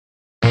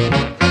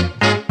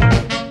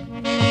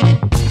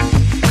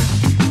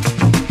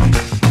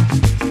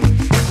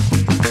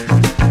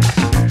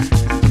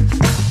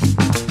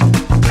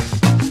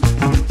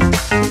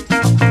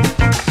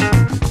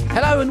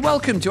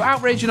Welcome to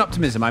Outrage and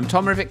Optimism. I'm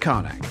Tom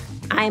Rivett-Carnac.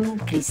 I'm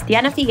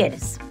Christiana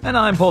Figueres. And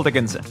I'm Paul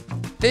Dickinson.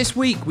 This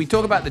week, we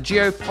talk about the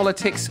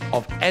geopolitics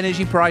of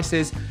energy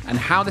prices and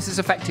how this is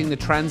affecting the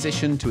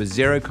transition to a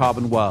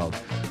zero-carbon world.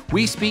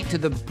 We speak to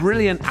the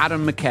brilliant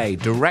Adam McKay,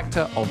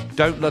 director of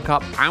Don't Look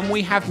Up, and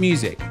we have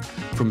music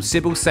from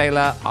Sybil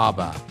Saylor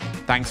Arba.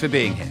 Thanks for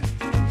being here.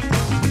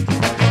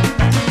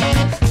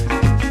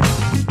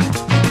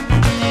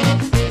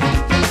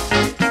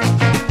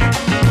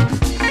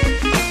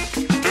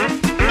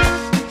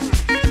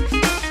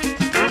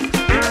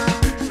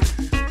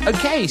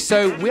 Okay,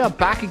 so we are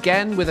back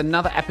again with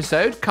another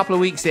episode, a couple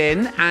of weeks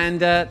in, and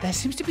there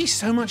seems to be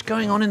so much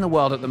going on in the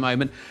world at the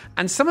moment,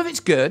 and some of it's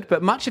good,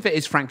 but much of it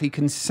is frankly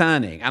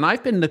concerning. And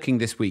I've been looking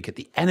this week at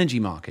the energy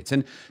markets,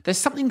 and there's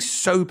something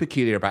so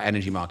peculiar about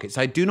energy markets.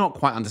 I do not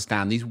quite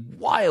understand these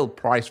wild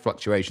price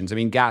fluctuations. I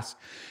mean, gas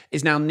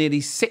is now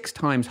nearly 6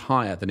 times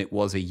higher than it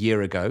was a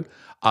year ago.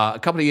 A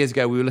couple of years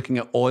ago, we were looking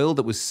at oil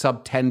that was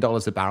sub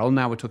 $10 a barrel.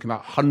 Now we're talking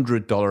about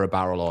 $100 a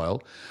barrel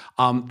oil.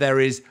 There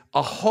is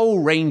a whole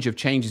range of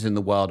changes in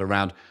the world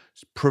around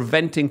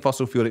preventing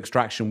fossil fuel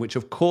extraction, which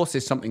of course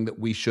is something that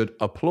we should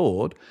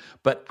applaud.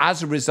 But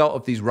as a result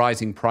of these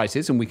rising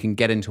prices, and we can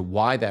get into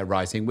why they're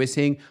rising, we're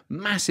seeing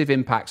massive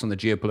impacts on the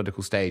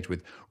geopolitical stage,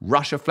 with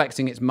Russia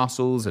flexing its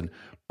muscles and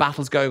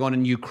battles going on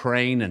in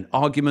Ukraine and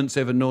arguments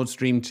over Nord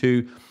Stream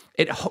 2.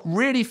 It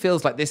really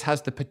feels like this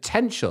has the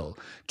potential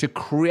to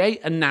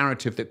create a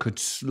narrative that could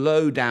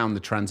slow down the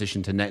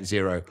transition to net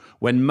zero,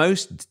 when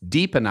most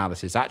deep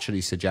analysis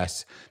actually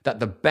suggests that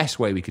the best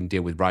way we can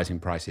deal with rising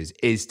prices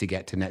is to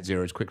get to net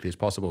zero as quickly as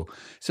possible.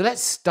 So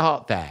let's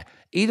start there.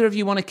 Either of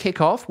you want to kick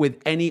off with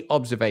any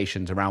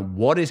observations around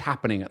what is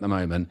happening at the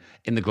moment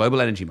in the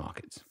global energy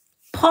markets?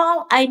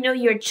 Paul, I know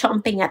you're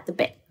chomping at the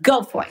bit.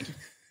 Go for it.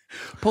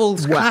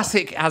 Paul's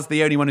classic as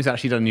the only one who's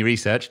actually done any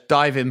research.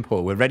 Dive in,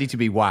 Paul. We're ready to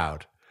be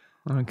wowed.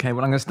 Okay,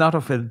 well, I'm going to start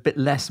off with a bit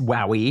less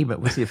wowie, but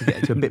we'll see if we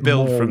get to a bit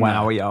more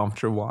wowie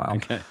after a while.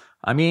 Okay.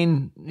 I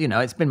mean, you know,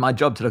 it's been my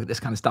job to look at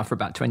this kind of stuff for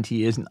about 20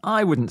 years, and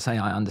I wouldn't say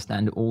I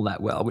understand it all that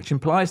well, which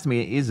implies to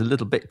me it is a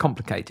little bit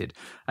complicated.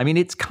 I mean,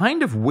 it's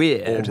kind of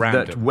weird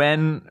that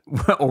when...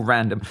 or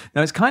random.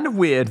 Now, it's kind of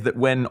weird that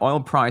when oil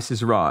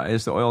prices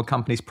rise, the oil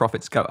companies'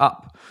 profits go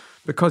up.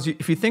 Because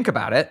if you think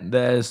about it,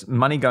 there's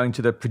money going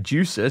to the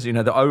producers. You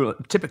know, the oil,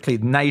 typically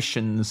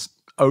nations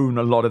own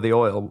a lot of the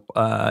oil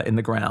in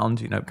the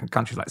ground, you know,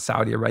 countries like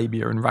Saudi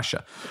Arabia and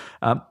Russia.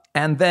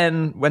 And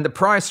then when the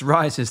price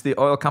rises, the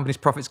oil companies'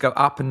 profits go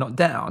up and not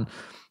down.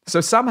 So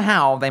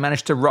somehow they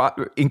managed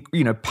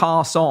to,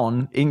 pass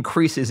on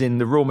increases in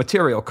the raw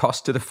material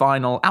cost to the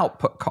final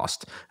output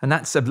cost. And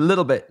that's a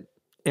little bit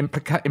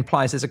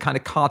implies there's a kind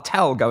of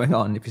cartel going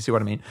on, if you see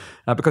what I mean.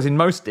 Because in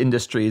most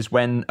industries,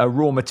 when a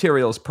raw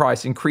materials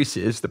price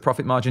increases, the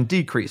profit margin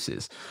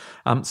decreases.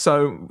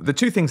 So the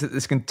two things that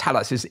this can tell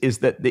us is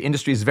that the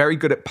industry is very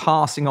good at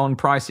passing on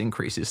price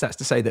increases. That's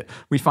to say that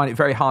we find it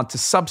very hard to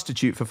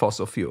substitute for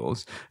fossil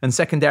fuels. And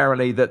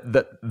secondarily, that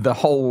the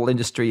whole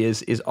industry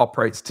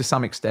operates to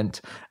some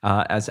extent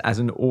as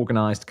an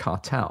organized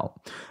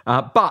cartel.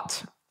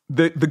 But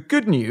the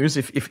good news,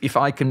 if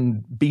I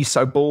can be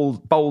so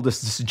bold as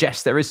to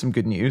suggest there is some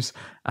good news,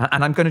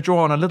 and I'm going to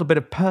draw on a little bit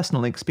of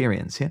personal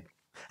experience here.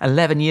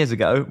 11 years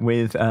ago,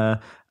 with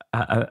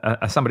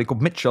somebody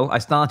called Mitchell, I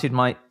started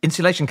my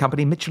insulation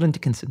company, Mitchell &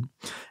 Dickinson.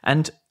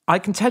 And I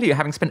can tell you,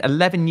 having spent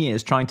 11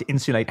 years trying to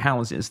insulate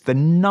houses, the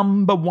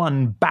number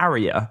one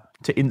barrier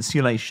to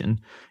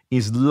insulation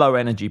is low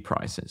energy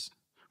prices.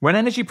 When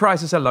energy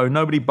prices are low,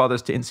 nobody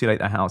bothers to insulate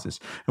their houses.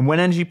 And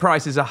when energy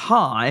prices are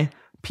high,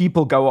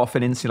 people go off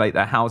and insulate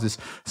their houses.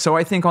 So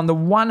I think on the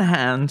one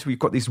hand, we've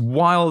got these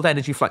wild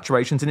energy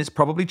fluctuations, and it's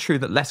probably true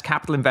that less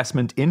capital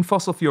investment in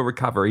fossil fuel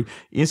recovery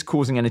is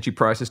causing energy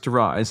prices to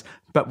rise.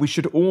 But we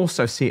should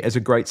also see it as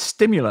a great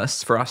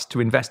stimulus for us to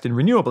invest in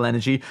renewable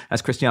energy.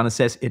 As Christiana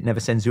says, it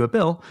never sends you a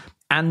bill,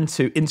 and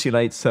to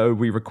insulate so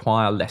we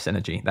require less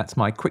energy. That's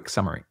my quick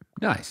summary.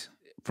 Nice.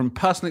 From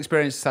personal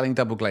experience selling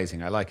double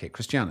glazing. I like it.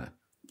 Christiana?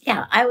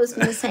 Yeah, I was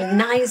going to say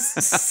nice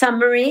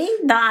summary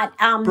that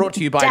brought to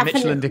you by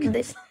Mitchell &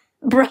 Dickinson.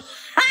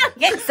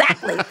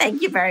 Exactly.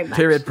 Thank you very much.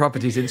 Period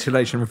properties,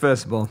 insulation,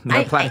 reversible,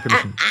 no planning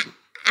permission.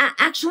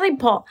 Actually,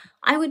 Paul,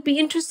 I would be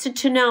interested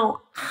to know,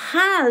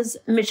 has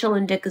Mitchell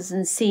 &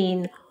 Dickinson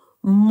seen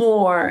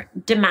more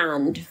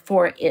demand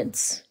for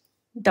its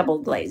double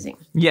glazing?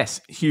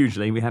 Yes,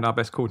 hugely. We had our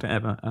best quarter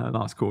ever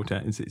last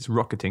quarter. It's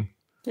rocketing.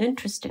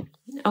 Interesting.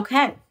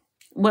 Okay.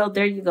 Well,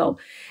 there you go.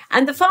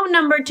 And the phone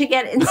number to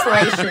get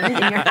insulation in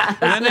your house.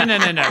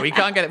 No. We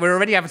can't get it. We're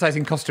already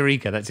advertising Costa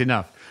Rica. That's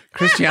enough.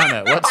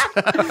 Christiana, what's...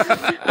 Well,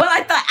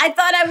 I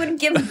thought I would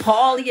give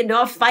Paul,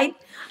 a fight.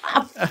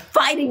 a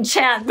fighting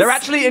chance. They're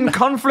actually in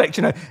conflict.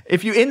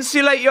 If you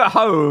insulate your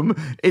home,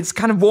 it's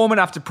kind of warm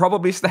enough to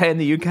probably stay in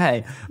the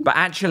UK. But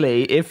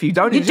actually, if you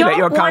don't insulate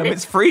your home,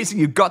 it's freezing.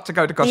 You've got to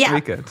go to Costa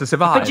Rica to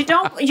survive. But you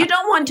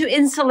don't want to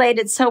insulate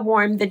it so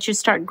warm that you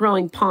start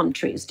growing palm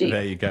trees, do you?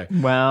 There you go.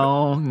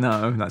 Well,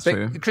 no, that's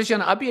true.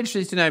 Christiana, I'd be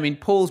interested to know,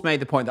 Paul's made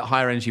the point that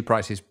higher energy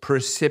prices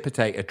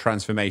precipitate a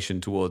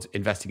transformation towards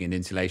investing in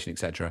insulation,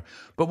 etc.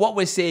 But what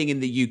we're seeing in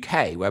the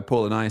UK, where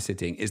Paul and I are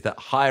sitting, is that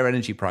higher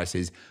energy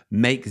prices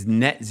makes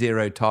net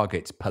zero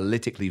targets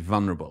politically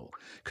vulnerable.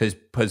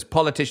 Because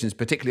politicians,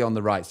 particularly on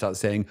the right, start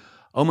saying,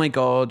 oh my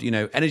God,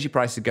 energy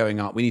prices are going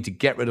up. We need to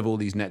get rid of all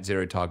these net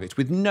zero targets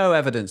with no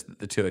evidence that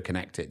the two are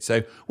connected.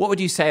 So what would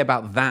you say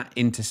about that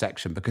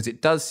intersection? Because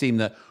it does seem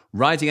that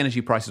rising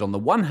energy prices on the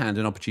one hand,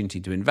 an opportunity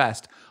to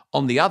invest.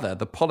 On the other,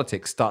 the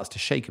politics starts to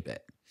shake a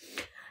bit.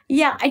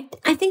 Yeah, I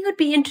think it would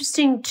be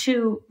interesting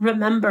to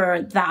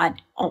remember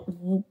that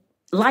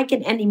like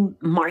in any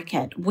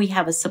market, we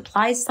have a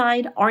supply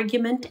side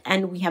argument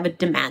and we have a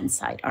demand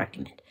side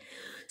argument.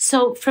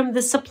 So from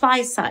the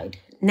supply side,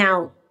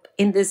 now,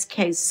 in this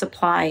case,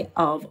 supply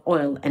of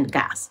oil and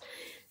gas.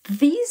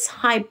 These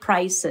high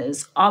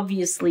prices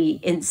obviously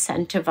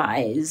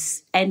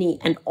incentivize any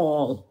and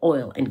all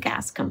oil and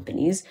gas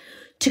companies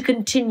to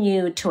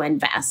continue to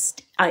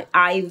invest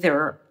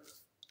either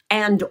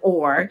and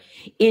or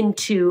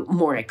into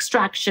more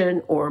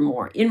extraction or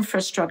more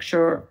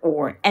infrastructure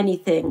or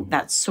anything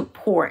that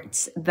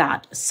supports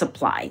that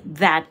supply.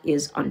 That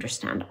is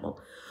understandable.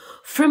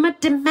 From a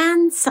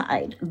demand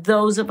side,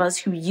 those of us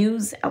who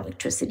use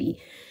electricity,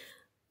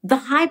 the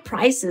high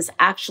prices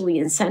actually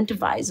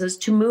incentivize us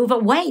to move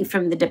away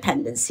from the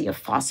dependency of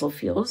fossil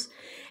fuels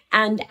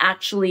and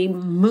actually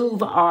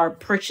move our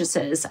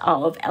purchases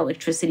of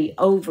electricity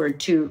over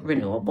to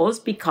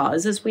renewables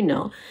because, as we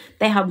know,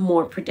 they have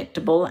more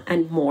predictable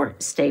and more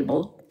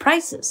stable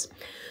prices.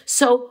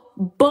 So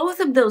both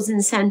of those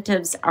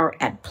incentives are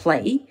at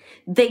play.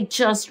 They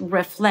just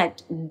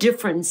reflect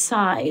different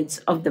sides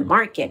of the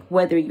market,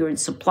 whether you're in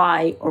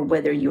supply or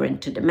whether you're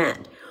into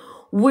demand.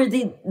 Where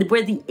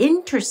the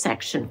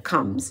intersection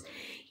comes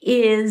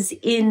is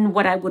in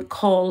what I would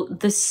call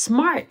the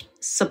smart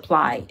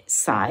supply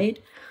side,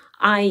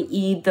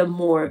 i.e. the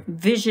more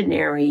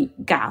visionary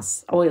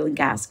oil and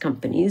gas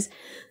companies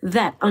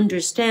that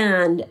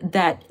understand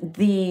that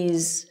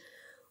these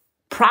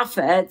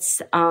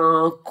profits,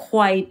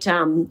 quite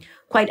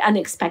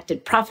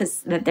unexpected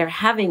profits that they're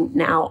having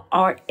now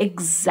are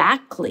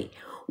exactly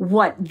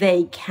what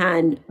they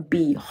can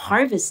be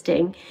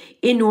harvesting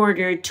in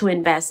order to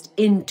invest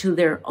into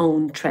their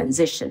own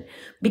transition.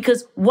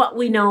 Because what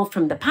we know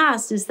from the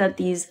past is that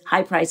these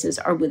high prices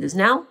are with us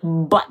now,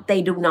 but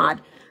they do not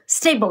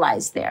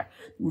stabilize there.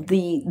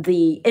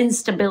 The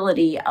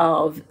instability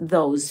of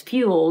those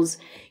fuels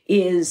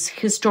is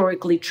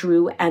historically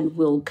true and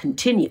will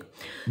continue.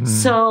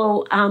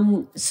 So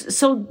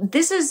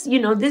this is,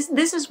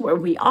 this is where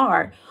we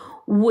are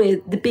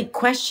with the big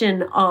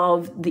question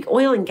of the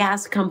oil and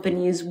gas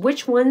companies.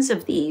 Which ones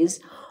of these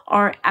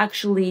are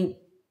actually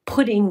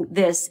putting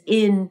this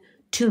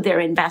into their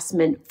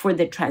investment for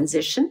the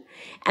transition,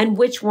 and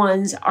which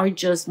ones are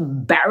just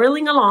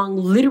barreling along,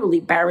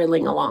 literally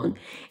barreling along,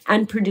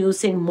 and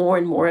producing more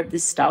and more of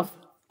this stuff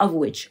of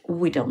which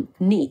we don't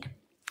need?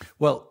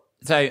 Well,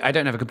 so I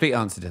don't have a complete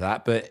answer to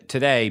that, but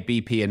today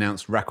BP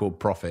announced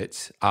record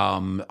profits,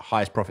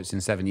 highest profits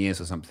in 7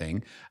 years or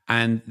something,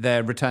 and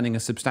they're returning a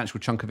substantial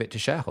chunk of it to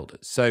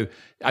shareholders. So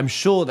I'm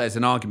sure there's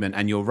an argument,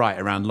 and you're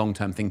right, around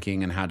long-term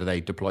thinking and how do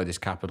they deploy this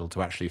capital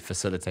to actually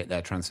facilitate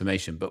their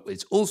transformation. But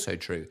it's also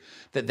true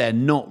that they're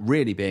not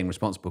really being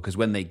responsible, because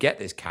when they get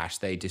this cash,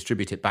 they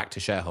distribute it back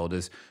to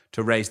shareholders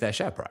to raise their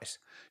share price.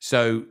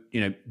 So,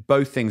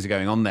 both things are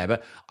going on there.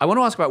 But I want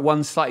to ask about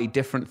one slightly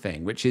different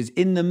thing, which is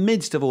in the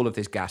midst of all of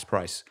this gas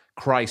price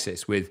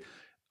crisis, with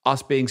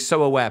us being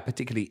so aware,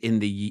 particularly in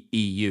the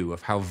EU,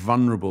 of how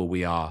vulnerable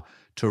we are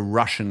to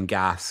Russian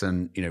gas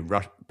and,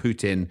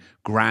 Putin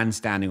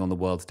grandstanding on the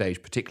world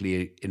stage,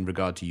 particularly in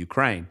regard to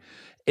Ukraine.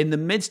 In the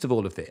midst of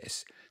all of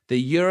this, the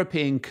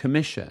European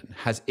Commission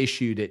has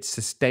issued its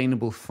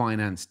sustainable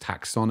finance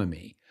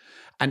taxonomy.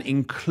 And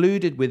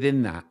included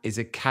within that is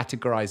a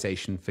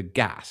categorization for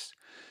gas,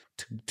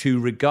 to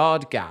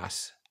regard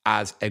gas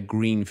as a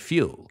green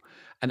fuel.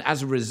 And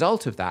as a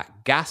result of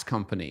that, gas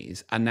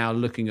companies are now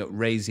looking at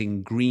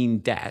raising green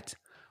debt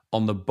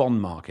on the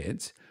bond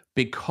markets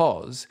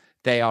because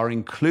they are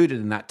included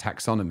in that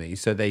taxonomy,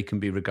 so they can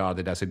be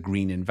regarded as a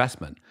green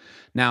investment.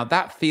 Now,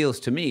 that feels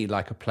to me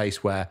like a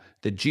place where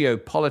the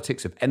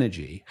geopolitics of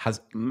energy has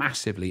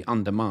massively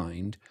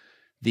undermined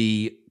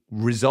the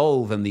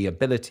resolve and the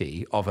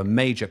ability of a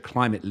major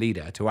climate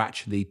leader to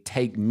actually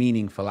take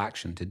meaningful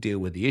action to deal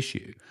with the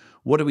issue.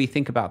 What do we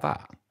think about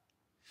that?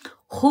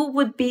 Who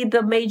would be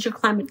the major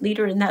climate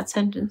leader in that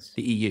sentence?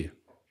 The EU.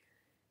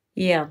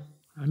 Yeah.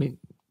 I mean,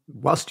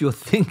 whilst you're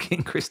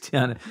thinking,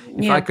 Christiana,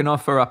 if I can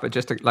offer up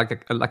like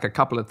a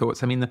couple of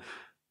thoughts. I mean,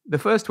 the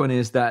first one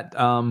is that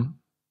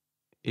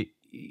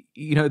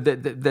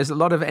there's a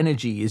lot of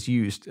energy is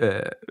used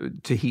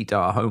to heat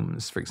our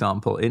homes, for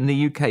example. In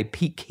the UK,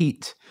 peak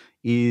heat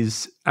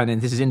is,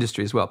 and this is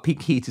industry as well,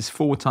 peak heat is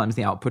 4 times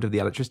the output of the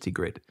electricity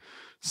grid.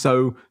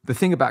 So the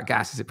thing about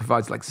gas is it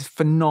provides like this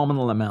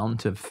phenomenal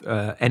amount of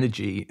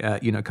energy,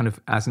 kind of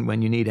as and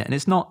when you need it. And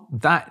it's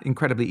not that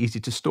incredibly easy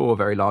to store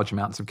very large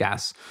amounts of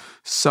gas.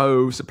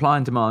 So supply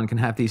and demand can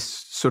have these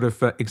sort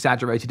of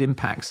exaggerated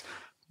impacts.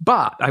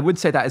 But I would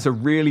say that is a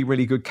really,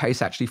 really good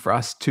case actually for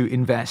us to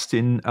invest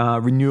in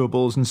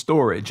renewables and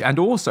storage, and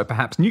also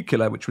perhaps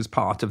nuclear, which was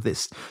part of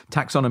this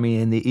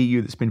taxonomy in the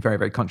EU that's been very,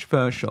 very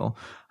controversial.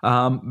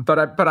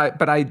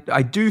 But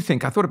I do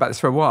think, I thought about this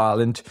for a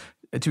while, and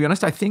to be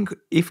honest, I think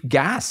if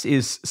gas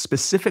is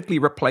specifically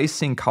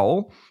replacing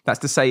coal, that's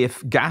to say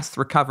if gas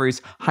recovery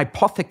is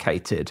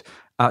hypothecated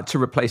to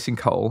replacing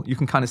coal, you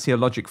can kind of see a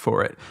logic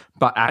for it.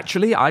 But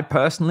actually, I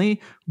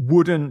personally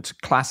wouldn't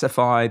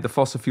classify the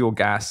fossil fuel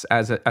gas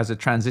as a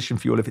transition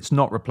fuel if it's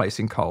not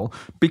replacing coal,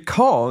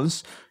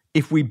 because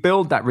if we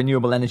build that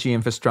renewable energy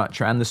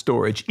infrastructure and the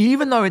storage,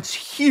 even though it's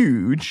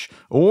huge,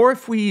 or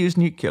if we use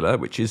nuclear,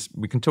 which is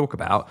we can talk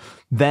about,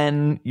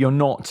 then you're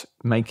not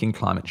making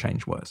climate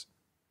change worse.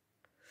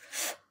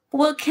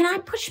 Well, can I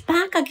push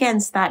back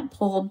against that,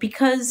 Paul?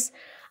 Because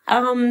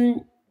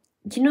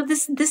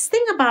this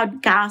thing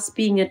about gas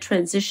being a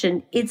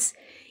transition, it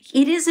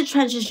is a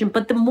transition,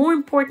 but the more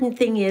important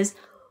thing is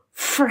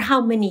for how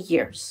many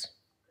years.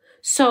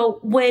 So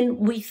when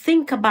we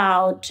think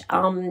about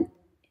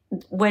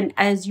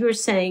as you're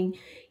saying,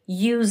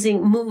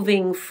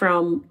 moving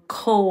from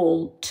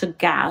coal to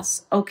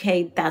gas,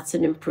 okay, that's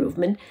an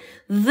improvement.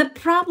 The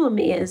problem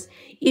is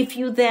if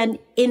you then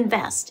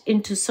invest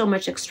into so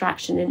much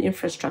extraction and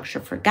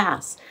infrastructure for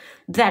gas,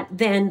 that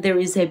then there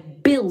is a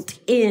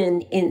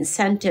built-in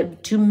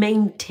incentive to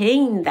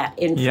maintain that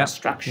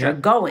infrastructure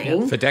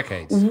going for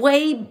decades,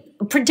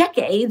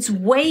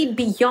 way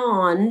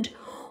beyond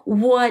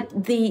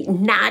what the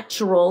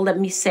natural, let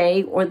me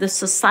say, or the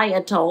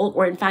societal,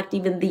 or in fact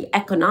even the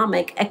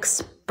economic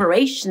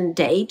expiration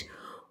date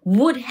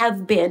would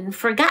have been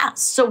for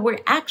gas. So we're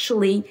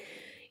actually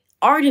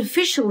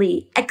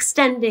artificially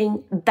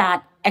extending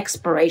that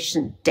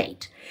expiration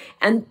date.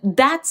 And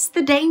that's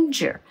the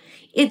danger.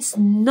 It's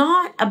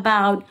not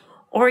about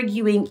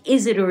arguing,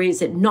 is it or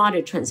is it not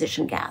a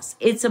transition gas?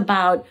 It's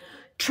about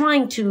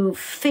trying to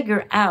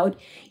figure out,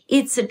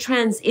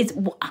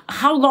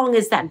 how long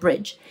is that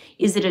bridge?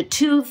 Is it a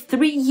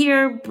 2-3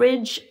 year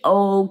bridge?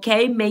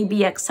 Okay,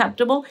 maybe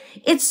acceptable.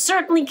 It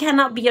certainly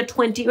cannot be a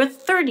 20 or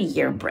 30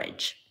 year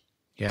bridge.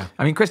 Yeah.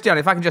 I mean, Christiana,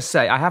 if I can just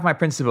say, I have my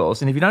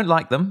principles, and if you don't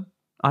like them,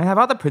 I have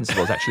other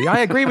principles, actually. I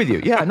agree with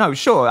you. Yeah, no,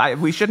 sure.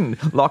 We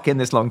shouldn't lock in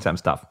this long-term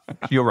stuff.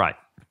 You're right.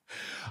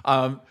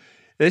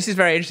 This is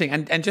very interesting.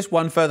 And just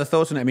one further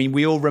thought on it. I mean,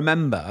 we all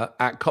remember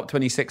at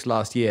COP26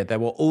 last year, there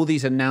were all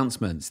these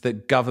announcements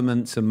that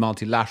governments and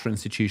multilateral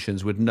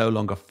institutions would no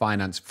longer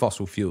finance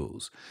fossil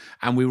fuels.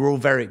 And we were all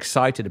very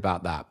excited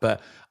about that.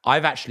 But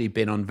I've actually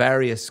been on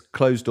various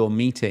closed-door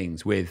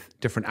meetings with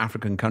different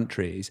African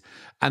countries,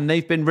 and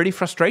they've been really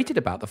frustrated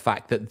about the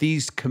fact that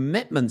these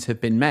commitments have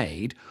been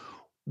made,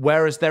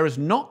 whereas there has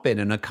not been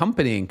an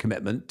accompanying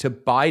commitment to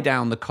buy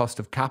down the cost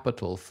of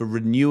capital for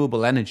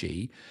renewable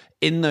energy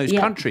in those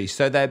countries.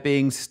 So they're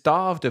being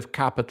starved of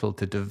capital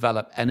to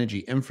develop energy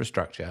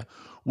infrastructure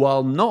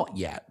while not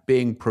yet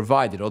being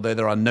provided, although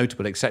there are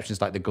notable exceptions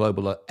like the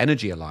Global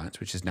Energy Alliance,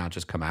 which has now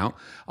just come out,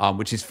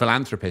 which is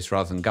philanthropists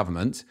rather than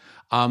governments,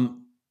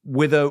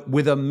 with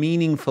a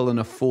meaningful and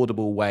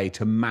affordable way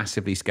to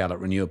massively scale up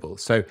renewables.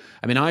 So,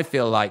 I mean, I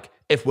feel like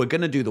if we're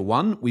going to do the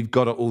one, we've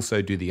got to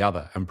also do the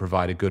other and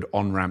provide a good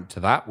on-ramp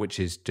to that, which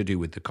is to do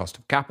with the cost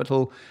of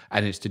capital,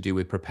 and it's to do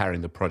with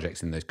preparing the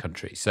projects in those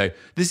countries. So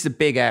this is a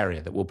big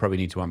area that we'll probably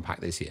need to unpack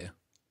this year.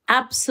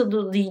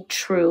 Absolutely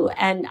true.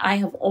 And I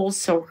have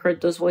also heard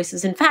those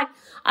voices. In fact,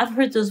 I've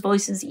heard those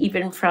voices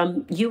even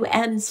from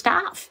UN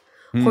staff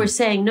who are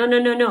saying,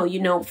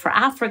 no, for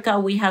Africa,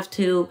 we have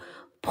to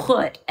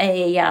put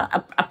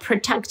a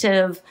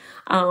protective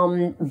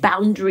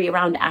boundary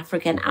around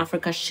Africa, and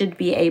Africa should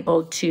be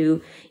able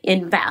to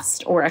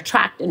invest or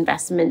attract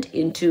investment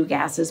into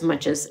gas as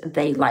much as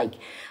they like,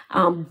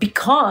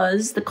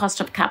 because the cost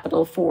of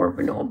capital for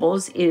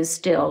renewables is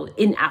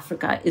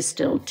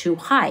still too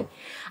high.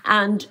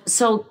 And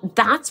so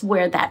that's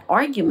where that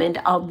argument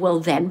of, well,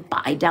 then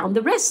buy down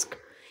the risk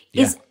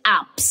is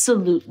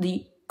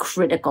absolutely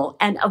critical,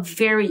 and a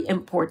very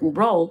important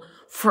role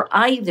for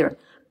either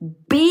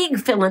big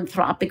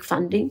philanthropic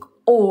funding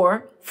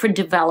or for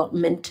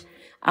development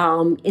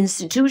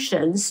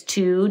institutions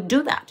to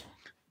do that.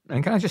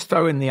 And can I just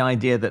throw in the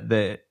idea that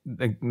the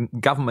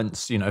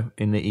governments,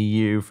 in the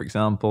EU, for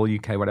example,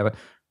 UK, whatever,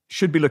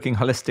 should be looking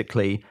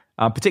holistically,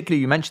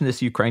 particularly you mentioned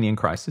this Ukrainian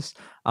crisis.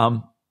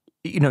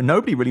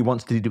 Nobody really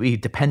wants to be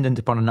dependent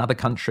upon another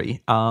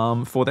country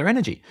for their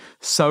energy.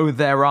 So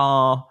there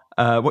are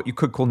what you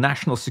could call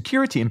national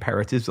security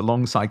imperatives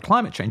alongside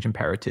climate change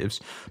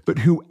imperatives. But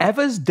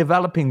whoever's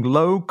developing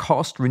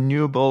low-cost,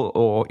 renewable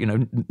or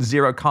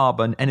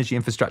zero-carbon energy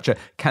infrastructure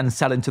can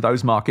sell into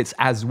those markets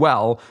as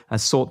well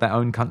as sort their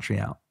own country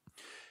out.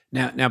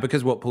 Now,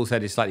 because what Paul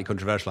said is slightly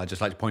controversial, I'd just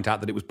like to point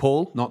out that it was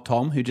Paul, not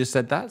Tom, who just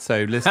said that.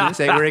 So listeners,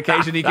 they were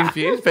occasionally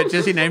confused, but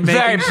just, making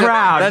very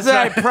proud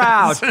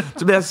right.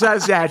 to be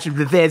associated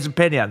with his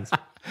opinions.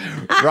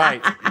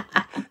 Right.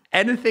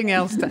 Anything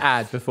else to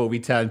add before we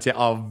turn to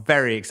our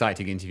very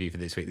exciting interview for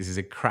this week? This is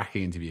a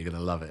cracking interview. You're going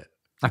to love it.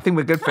 I think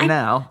we're good for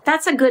now.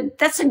 That's a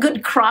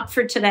good crop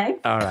for today.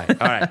 All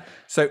right.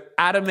 So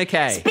Adam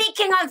McKay.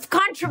 Speaking of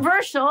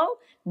controversial,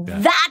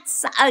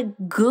 that's a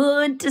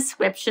good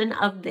description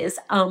of this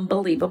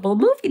unbelievable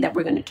movie that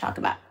we're going to talk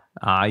about.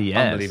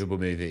 Yes. Unbelievable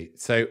movie.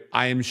 So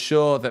I am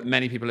sure that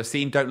many people have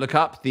seen Don't Look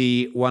Up,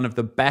 one of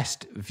the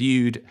best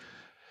viewed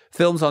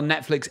films on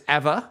Netflix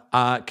ever.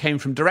 Came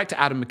from director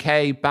Adam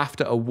McKay,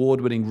 BAFTA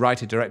award-winning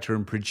writer, director,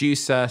 and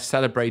producer,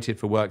 celebrated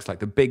for works like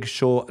The Big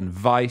Short and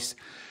Vice.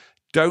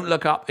 Don't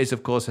Look Up is,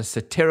 of course, a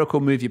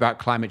satirical movie about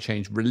climate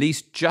change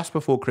released just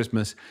before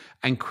Christmas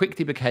and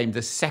quickly became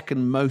the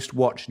second most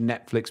watched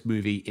Netflix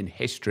movie in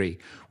history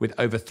with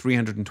over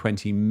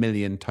 320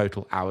 million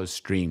total hours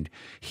streamed.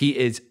 He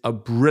is a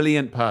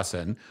brilliant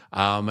person.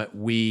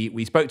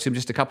 We spoke to him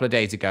just a couple of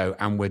days ago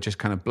and we're just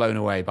kind of blown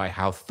away by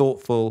how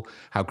thoughtful,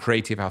 how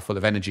creative, how full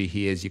of energy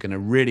he is. You're going to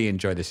really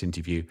enjoy this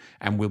interview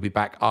and we'll be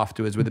back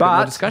afterwards with a bit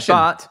more discussion.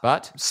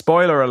 But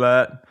spoiler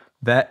alert.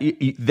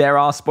 There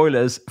are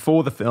spoilers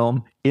for the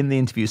film in the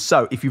interview.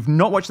 So if you've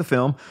not watched the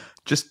film,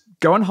 just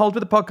go on hold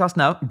with the podcast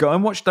now. Go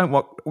and watch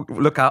Don't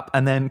Look Up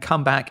and then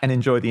come back and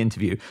enjoy the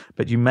interview.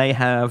 But you may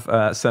have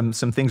some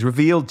things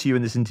revealed to you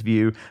in this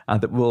interview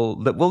that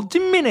will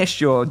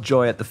diminish your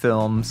joy at the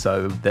film.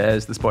 So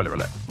there's the spoiler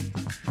alert.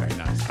 Very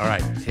nice. All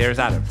right, here's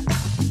Adam.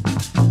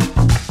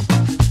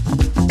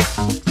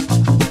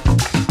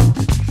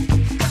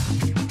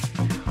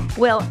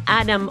 Well,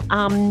 Adam,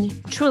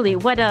 truly,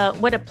 what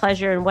a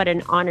pleasure and what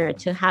an honor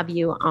to have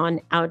you on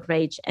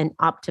Outrage and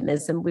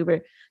Optimism. We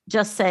were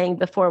just saying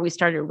before we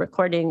started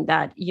recording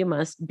that you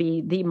must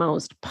be the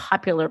most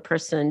popular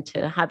person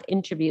to have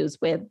interviews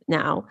with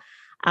now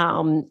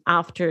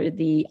after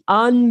the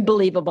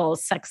unbelievable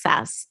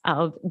success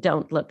of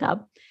Don't Look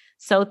Up.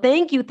 So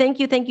thank you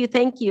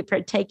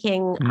for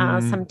taking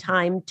some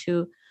time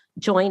to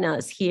join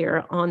us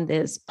here on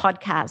this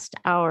podcast.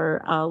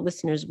 Our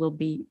listeners will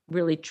be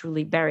really,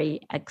 truly very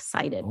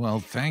excited. Well,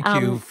 thank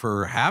you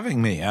for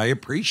having me. I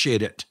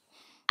appreciate it.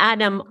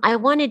 Adam, I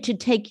wanted to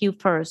take you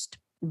first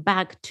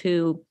back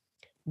to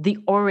the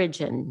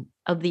origin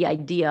of the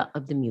idea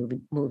of the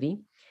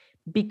movie,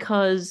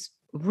 because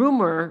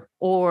rumor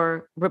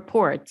or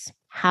reports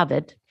have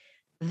it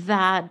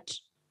that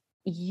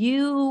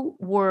you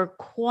were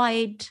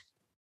quite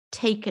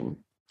taken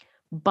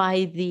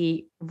by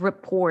the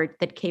report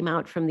that came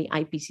out from the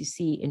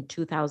IPCC in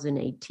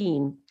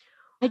 2018.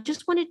 I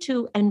just wanted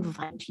to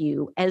invite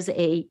you as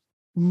a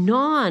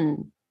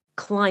non-climate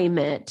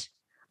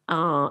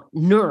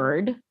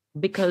nerd,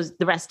 because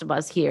the rest of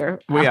us here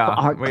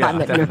are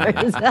climate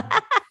nerds.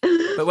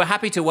 But we're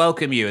happy to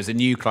welcome you as a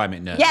new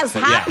climate nerd. Yes,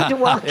 happy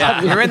to welcome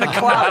you. You're in the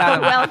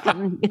club.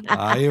 Welcome.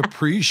 I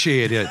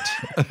appreciate it.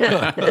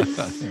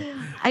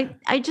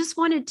 I just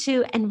wanted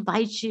to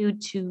invite you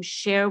to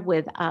share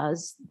with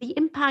us the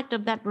impact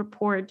of that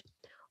report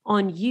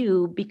on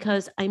you,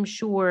 because I'm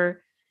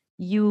sure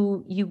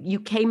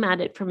you came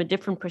at it from a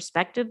different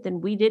perspective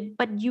than we did,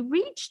 but you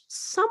reached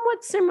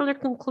somewhat similar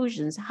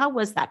conclusions. How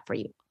was that for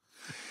you?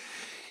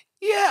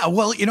 Yeah,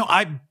 well,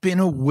 I've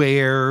been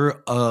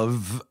aware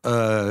of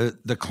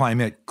the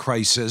climate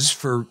crisis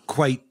for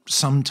quite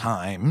some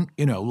time.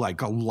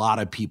 Like a lot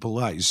of people,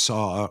 I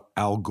saw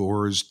Al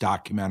Gore's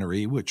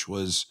documentary, which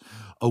was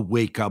a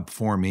wake up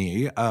for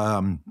me.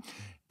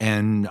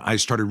 And I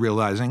started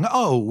realizing,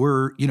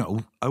 we're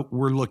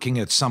looking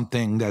at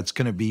something that's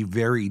going to be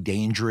very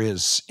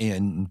dangerous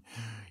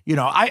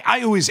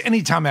I always,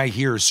 anytime I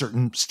hear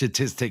certain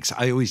statistics,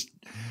 I always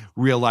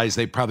realize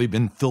they've probably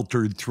been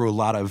filtered through a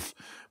lot of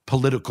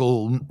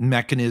political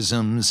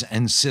mechanisms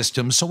and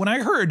systems. So when I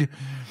heard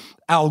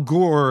Al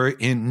Gore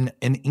in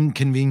An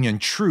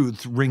Inconvenient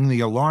Truth ring the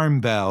alarm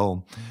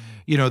bell,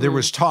 there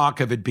was talk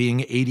of it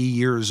being 80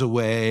 years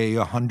away,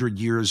 100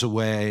 years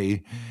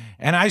away.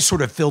 And I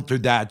sort of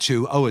filtered that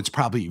to, it's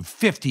probably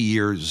 50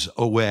 years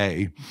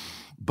away.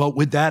 But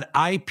with that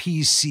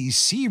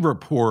IPCC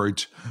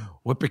report,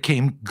 what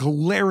became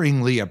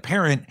glaringly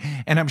apparent,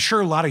 and I'm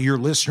sure a lot of your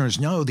listeners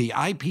know, the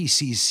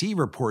IPCC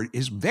report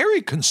is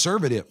very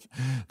conservative.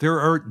 There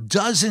are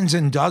dozens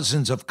and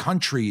dozens of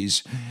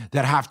countries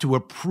that have to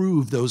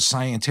approve those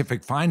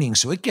scientific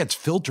findings, so it gets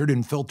filtered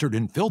and filtered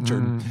and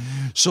filtered.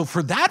 So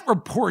for that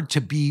report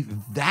to be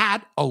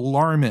that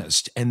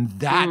alarmist and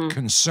that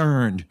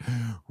concerned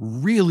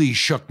really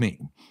shook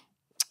me.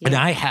 And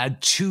I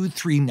had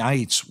 2-3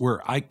 nights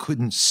where I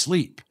couldn't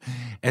sleep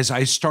as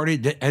I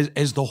started to,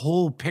 as the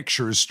whole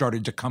picture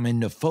started to come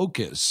into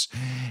focus.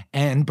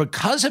 And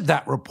because of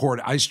that report,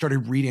 I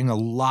started reading a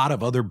lot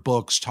of other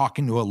books,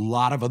 talking to a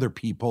lot of other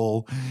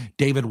people.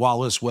 David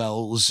Wallace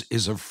Wells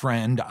is a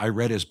friend. I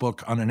read his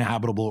book,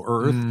 Uninhabitable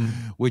Earth,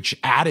 which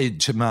added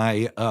to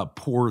my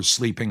poor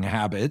sleeping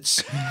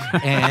habits.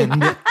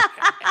 And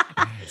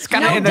it's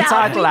kind of in the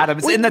title, Adam.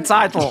 It's in the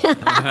title.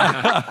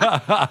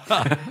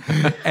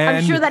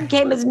 I'm sure that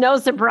came as no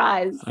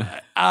surprise.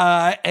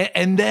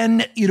 And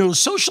then,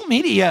 social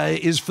media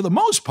is for the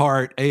most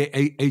part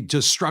a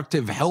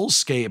destructive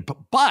hellscape.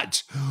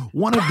 But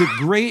one of the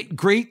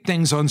great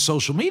things on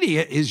social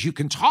media is you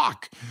can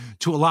talk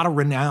to a lot of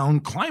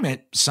renowned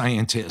climate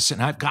scientists.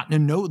 And I've gotten to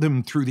know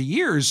them through the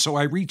years. So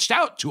I reached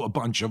out to a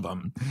bunch of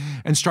them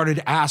and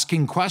started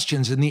asking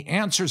questions. And the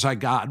answers I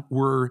got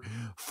were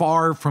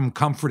far from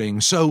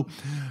comforting. So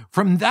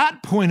from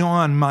that point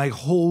on, my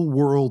whole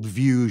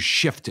worldview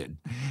shifted.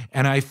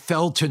 And I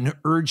felt an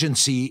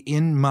urgency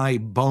in my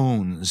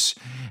bones.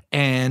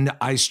 And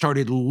I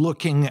started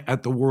looking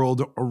at the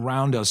world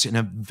around us in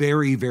a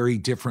very, very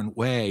different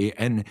way.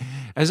 And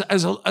as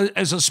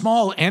a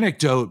small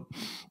anecdote,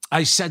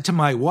 I said to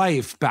my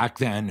wife back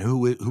then,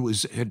 who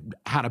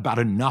had about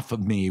enough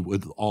of me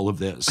with all of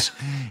this,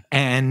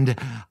 and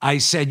I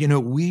said,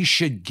 we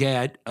should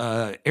get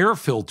air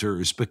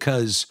filters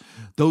because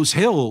those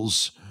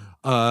hills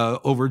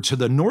over to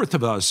the north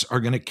of us are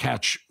going to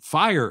catch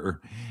fire.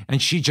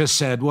 And she just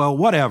said, well,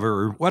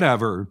 whatever.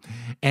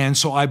 And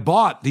so I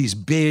bought these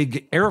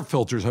big air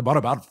filters. I bought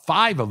about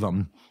 5 of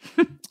them.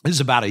 This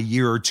is about a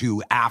year or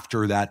two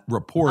after that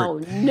report. Oh,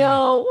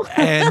 no.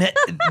 And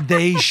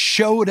they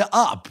showed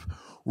up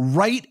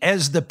right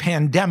as the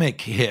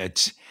pandemic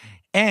hit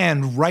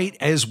and right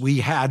as we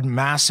had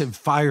massive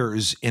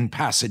fires in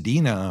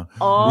Pasadena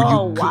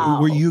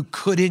where you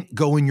couldn't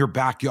go in your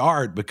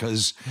backyard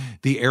because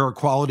the air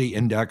quality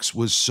index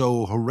was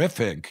so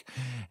horrific.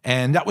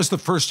 And that was the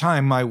first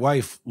time my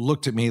wife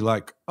looked at me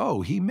like,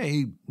 oh, he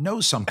may know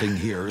something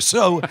here.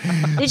 So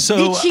did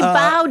she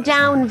bow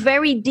down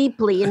very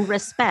deeply in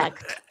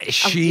respect?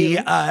 She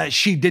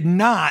did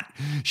not.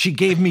 She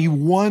gave me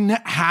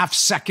 1/2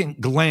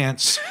 second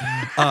glance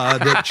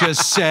that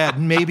just said,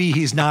 maybe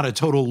he's not a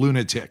total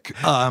lunatic.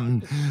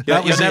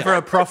 You're never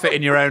a prophet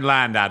in your own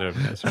land, Adam.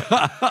 That's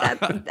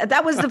right.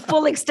 That was the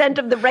full extent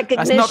of the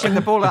recognition. That's knocking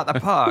the ball out the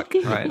park,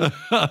 right?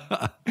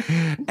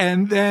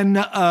 And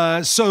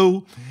then,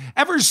 so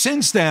ever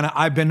since then,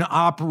 I've been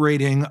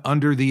operating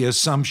under the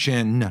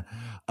assumption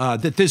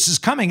that this is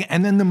coming.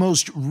 And then the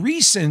most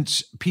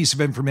recent piece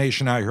of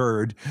information I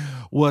heard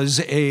was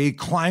a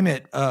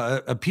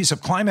piece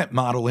of climate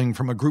modeling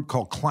from a group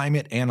called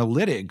Climate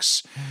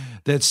Analytics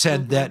that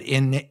said that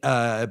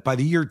by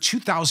the year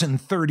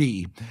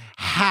 2030,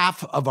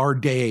 half of our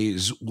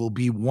days will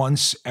be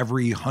once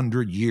every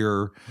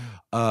 100-year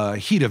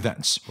heat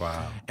events.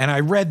 Wow. And I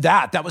read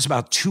that was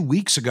about 2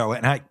 weeks ago,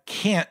 and I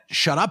can't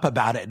shut up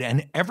about it.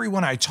 And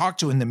everyone I talk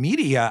to in the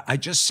media, I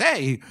just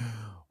say,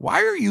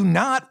 why are you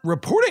not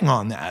reporting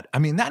on that? I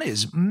mean, that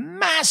is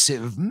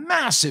massive,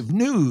 massive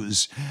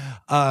news.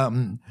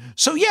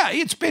 So yeah,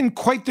 it's been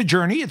quite the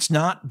journey. It's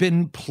not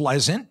been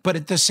pleasant, but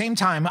at the same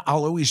time,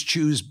 I'll always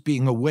choose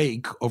being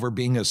awake over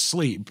being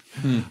asleep.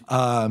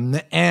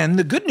 And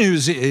the good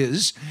news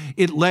is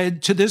it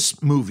led to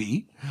this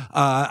movie.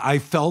 I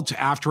felt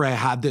after I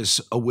had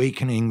this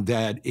awakening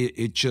that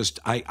it just,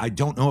 I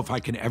don't know if I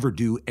can ever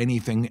do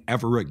anything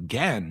ever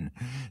again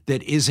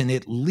that isn't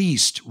at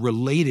least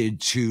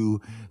related to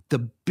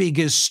the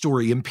biggest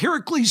story,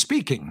 empirically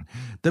speaking,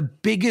 the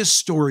biggest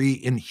story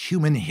in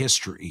human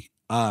history.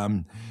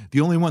 The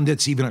only one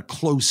that's even a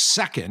close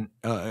second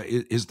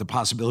is the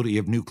possibility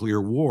of nuclear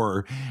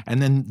war.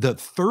 And then the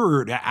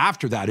third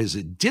after that is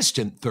a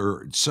distant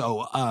third.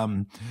 So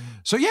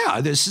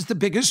yeah, this is the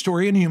biggest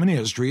story in human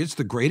history. It's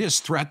the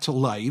greatest threat to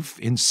life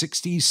in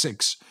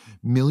 66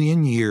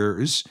 million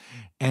years.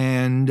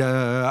 And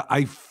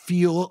I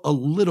feel a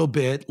little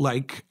bit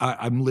like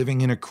I'm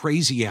living in a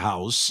crazy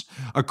house,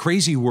 a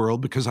crazy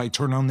world, because I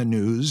turn on the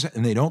news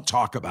and they don't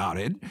talk about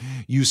it.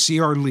 You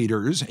see our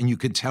leaders and you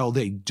can tell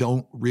they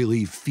don't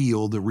really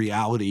feel the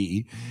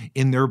reality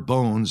in their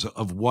bones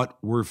of what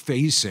we're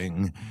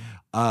facing.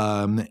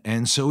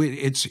 And so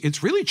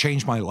it's really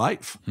changed my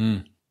life.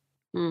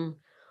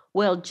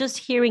 Well, just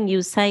hearing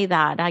you say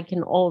that, I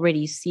can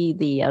already see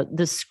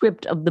the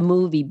script of the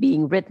movie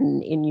being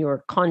written in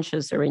your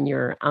conscious or in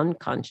your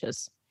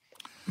unconscious.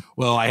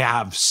 Well, I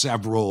have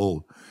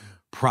several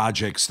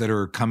projects that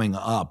are coming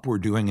up. We're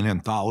doing an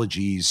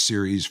anthology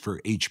series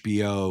for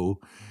HBO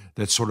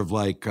that's sort of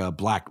like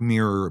Black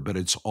Mirror, but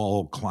it's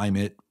all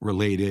climate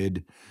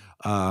related.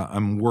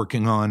 I'm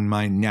working on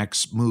my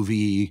next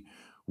movie,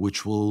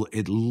 which will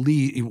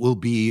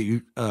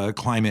be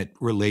climate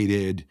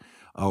related.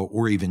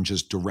 or even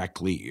just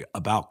directly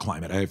about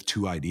climate. I have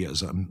two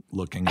ideas I'm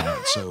looking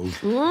at. So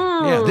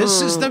yeah,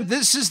 this is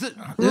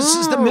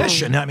the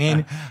mission. I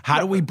mean, how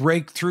do we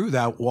break through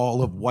that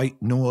wall of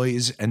white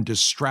noise and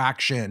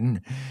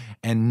distraction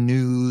and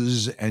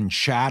news and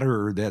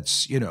chatter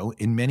that's,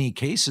 in many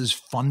cases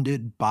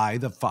funded by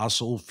the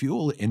fossil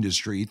fuel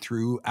industry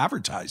through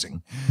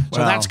advertising?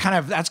 So that's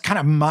kind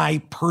of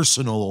my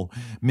personal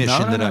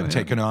mission that I've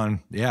taken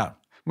on. Yeah.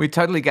 We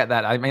totally get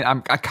that. I mean,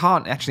 I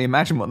can't actually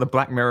imagine what the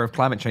Black Mirror of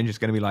climate change is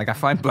going to be like. I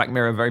find Black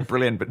Mirror very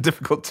brilliant, but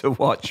difficult to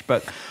watch.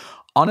 But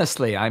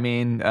honestly, I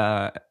mean,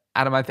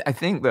 Adam, I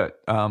think that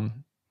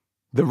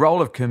the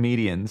role of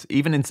comedians,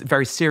 even in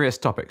very serious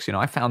topics,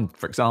 I found,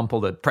 for example,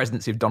 the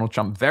presidency of Donald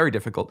Trump very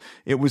difficult.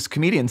 It was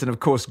comedians and,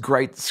 of course,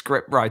 great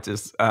script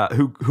writers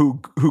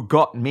who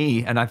got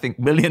me, and I think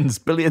millions,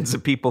 billions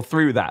of people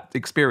through that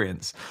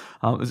experience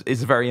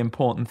is a very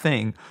important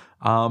thing.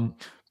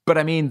 But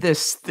I mean,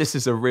 this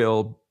is a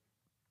real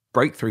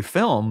breakthrough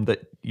film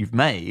that you've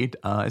made.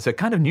 It's a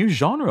kind of new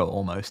genre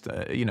almost,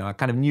 a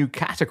kind of new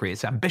category.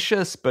 It's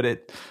ambitious, but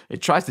it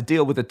tries to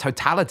deal with the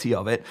totality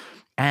of it.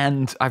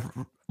 And I've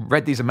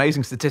read these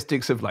amazing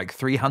statistics of like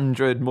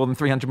more than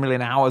 300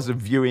 million hours of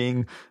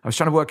viewing. I was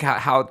trying to work out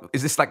how,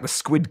 is this like the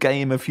Squid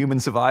Game of human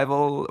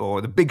survival or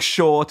the Big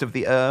Short of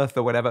the Earth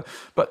or whatever?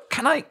 But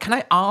can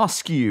I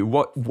ask you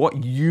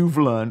what you've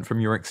learned from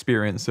your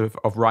experience of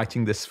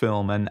writing this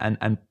film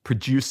and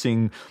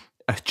producing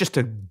just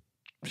a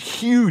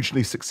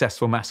hugely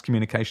successful mass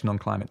communication on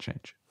climate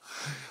change?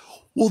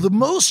 Well, the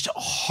most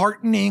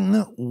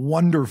heartening,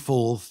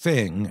 wonderful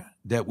thing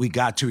that we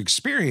got to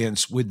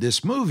experience with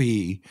this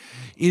movie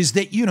is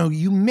that,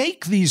 you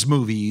make these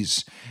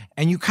movies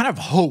and you kind of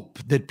hope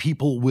that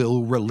people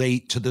will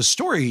relate to the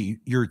story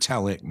you're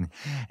telling.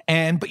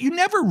 But you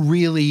never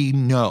really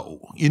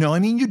know, I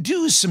mean, you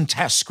do some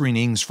test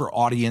screenings for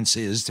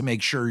audiences to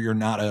make sure you're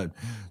not a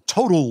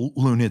total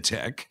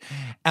lunatic.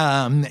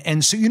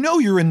 And so,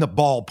 you're in the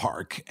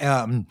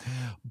ballpark.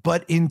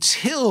 But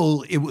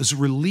until it was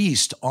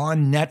released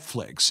on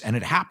Netflix, and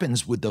it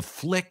happens with the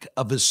flick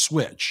of a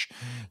switch,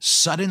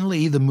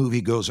 suddenly the movie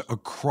goes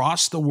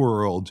across the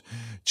world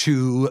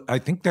to, I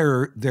think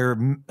they're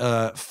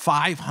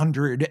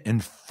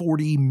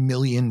 540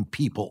 million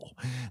people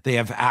they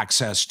have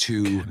access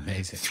to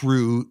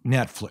through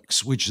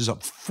Netflix, which is a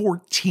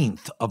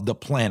 14th of the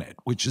planet,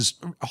 which is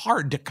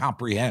hard to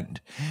comprehend.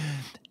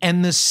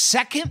 And the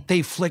second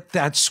they flicked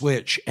that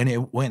switch and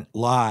it went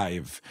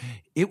live,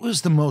 it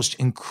was the most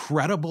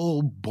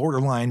incredible,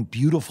 borderline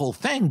beautiful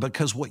thing,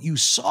 because what you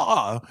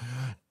saw,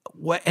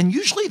 and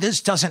usually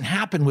this doesn't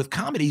happen with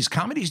comedies.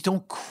 Comedies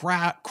don't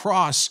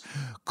cross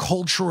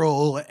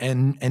cultural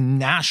and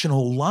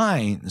national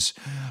lines.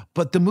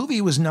 But the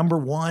movie was number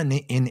one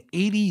in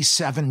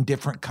 87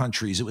 different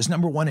countries. It was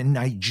number one in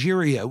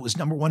Nigeria. It was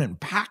number one in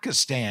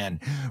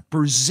Pakistan,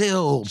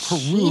 Brazil,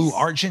 Peru,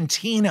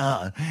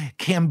 Argentina,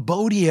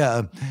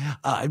 Cambodia,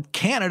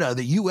 Canada,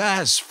 the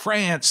US,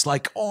 France,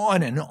 like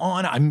on and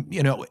on.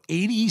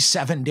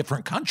 87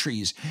 different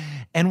countries.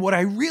 And what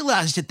I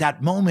realized at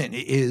that moment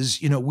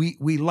is,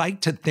 we like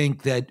to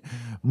think that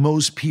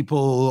most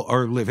people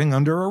are living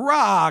under a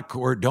rock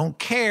or don't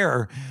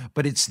care,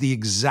 but it's the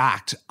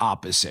exact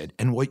opposite.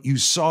 And what you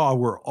saw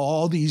were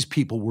all these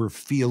people were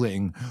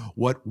feeling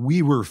what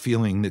we were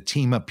feeling, the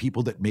team of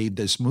people that made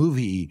this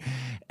movie.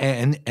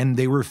 And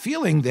they were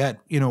feeling that,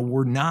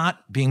 we're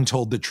not being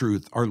told the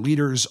truth. Our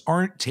leaders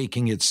aren't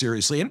taking it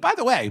seriously. And by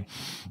the way,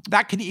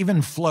 that could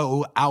even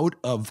flow out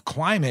of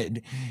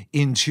climate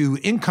into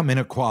income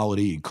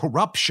inequality,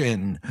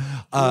 corruption,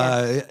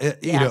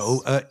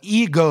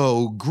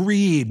 ego,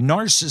 greed,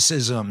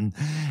 narcissism.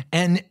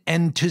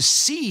 And to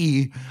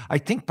see, I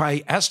think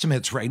by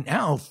estimates right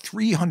now,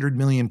 300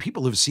 million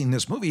people have seen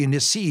this movie. And to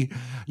see,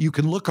 you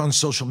can look on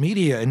social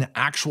media in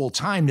actual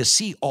time to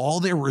see all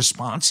their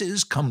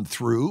responses come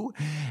through,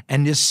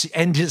 and to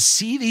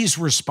see these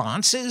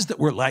responses that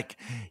were like,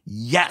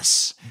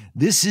 yes,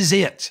 this is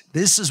it.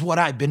 This is what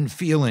I've been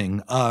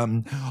feeling.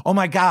 Oh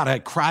my God, I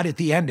cried at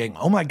the ending.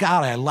 Oh my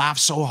God, I laughed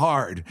so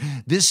hard.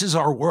 This is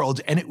our world.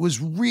 And it was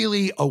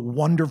really a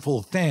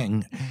wonderful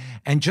thing.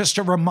 And just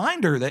a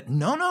reminder that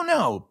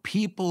no,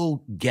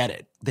 people get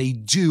it. They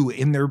do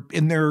in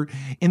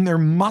their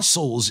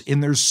muscles, in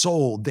their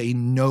soul, they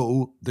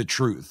know the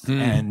truth.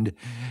 And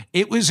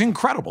it was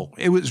incredible.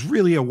 It was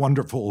really a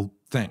wonderful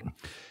thing.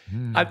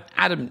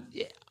 Adam,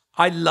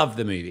 I love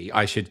the movie.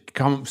 I should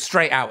come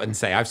straight out and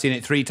say I've seen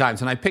it 3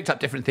 times, and I picked up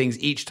different things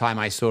each time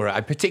I saw it.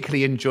 I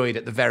particularly enjoyed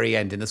at the very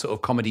end in the sort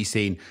of comedy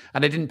scene,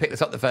 and I didn't pick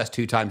this up the first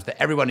 2 times,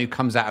 that everyone who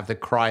comes out of the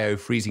cryo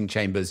freezing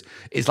chambers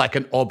is like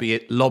an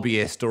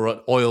lobbyist or an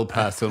oil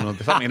person or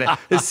something.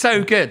 It's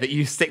so good that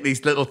you stick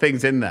these little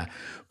things in there.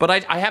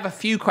 But I have a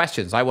few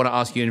questions I want to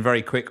ask you in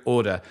very quick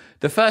order.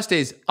 The first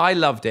is, I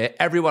loved it.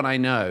 Everyone I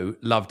know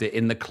loved it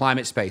in the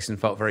climate space and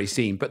felt very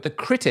seen. But the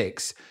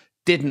critics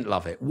didn't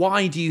love it.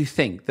 Why do you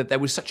think that there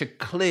was such a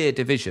clear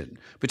division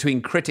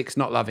between critics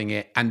not loving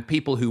it and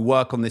people who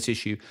work on this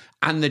issue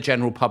and the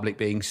general public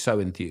being so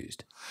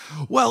enthused?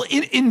 Well,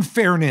 in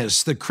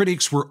fairness, the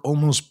critics were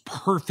almost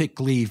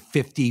perfectly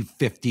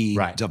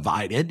 50-50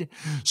 divided.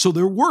 So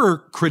there were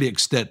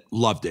critics that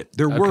loved it.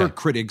 There were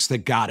critics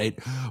that got it.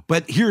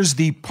 But here's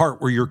the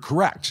part where you're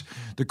correct.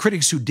 The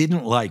critics who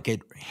didn't like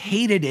it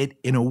hated it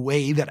in a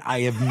way that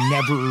I have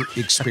never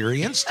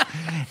experienced.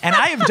 And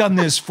I have done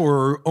this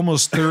for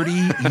almost 30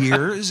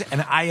 years,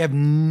 and I have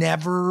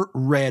never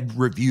read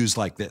reviews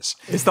like this.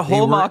 It's the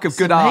hallmark of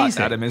good art,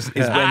 Adam, is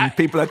when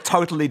people are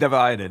totally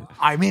divided.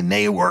 I mean,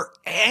 they were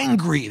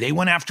angry. They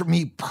went after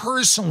me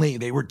personally.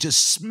 They were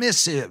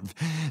dismissive.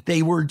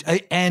 They were,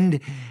 and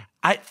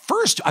at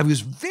first, I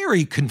was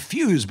very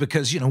confused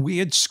because, we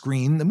had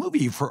screened the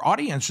movie for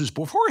audiences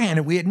beforehand,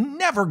 and we had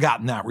never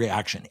gotten that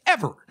reaction,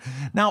 ever.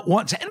 Not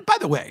once. And by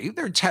the way,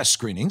 they're test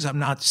screenings. I'm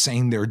not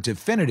saying they're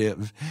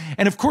definitive.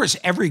 And of course,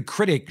 every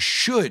critic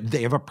should.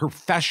 They have a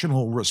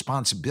professional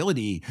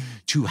responsibility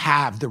to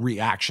have the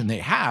reaction they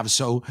have.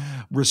 So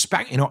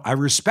I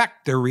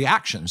respect their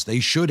reactions. They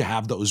should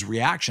have those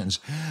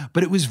reactions.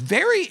 But it was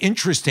very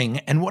interesting.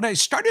 And what I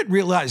started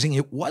realizing,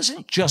 it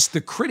wasn't just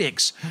the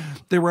critics.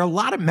 There were a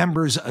lot of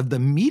members of the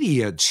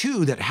media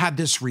too that had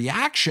this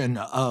reaction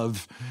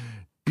of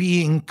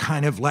being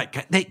kind of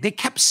like, they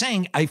kept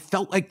saying, I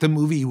felt like the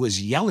movie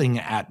was yelling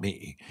at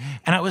me.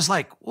 And I was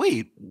like,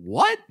 wait,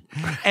 what?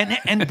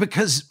 And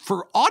because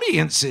for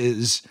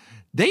audiences,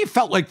 they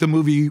felt like the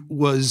movie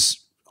was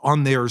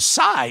on their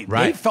side.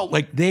 Right. They felt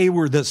like they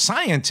were the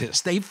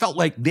scientists. They felt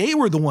like they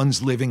were the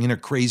ones living in a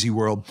crazy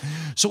world.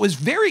 So it was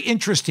very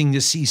interesting to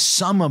see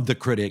some of the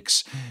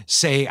critics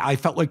say, I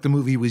felt like the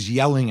movie was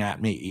yelling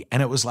at me.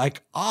 And it was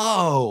like,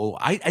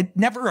 it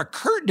never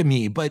occurred to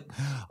me. But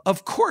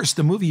of course,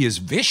 the movie is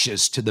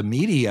vicious to the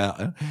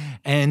media.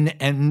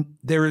 And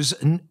there's,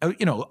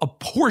 a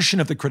portion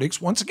of the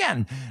critics, once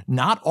again,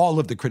 not all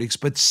of the critics,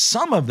 but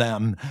some of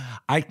them,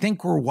 I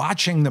think were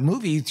watching the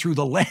movie through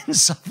the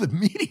lens of the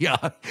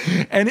media.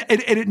 And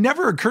it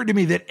never occurred to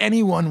me that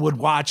anyone would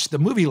watch the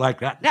movie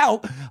like that.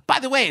 Now, by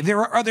the way, there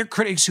are other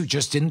critics who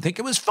just didn't think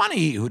it was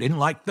funny, who didn't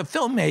like the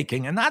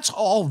filmmaking, and that's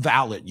all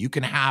valid. You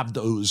can have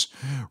those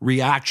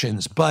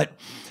reactions. But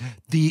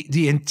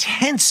the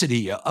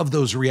intensity of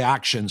those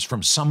reactions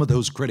from some of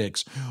those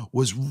critics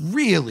was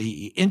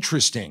really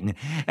interesting.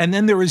 And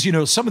then there was,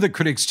 some of the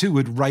critics too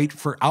would write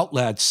for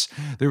outlets.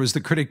 There was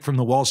the critic from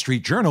the Wall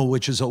Street Journal,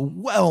 which is a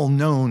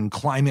well-known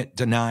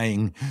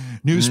climate-denying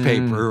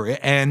newspaper.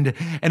 And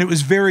it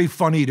was very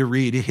funny to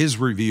read his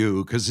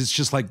review because it's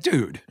just like,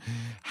 dude,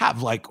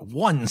 have like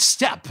one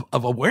step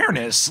of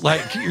awareness.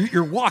 Like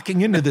you're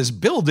walking into this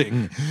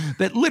building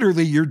that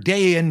literally your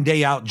day in,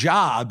 day out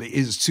job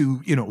is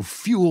to,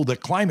 fuel the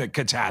climate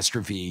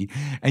catastrophe.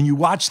 And you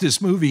watch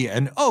this movie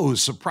and, oh,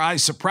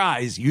 surprise,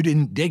 surprise, you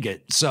didn't dig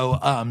it. So,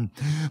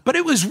 but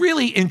it was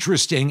really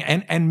interesting.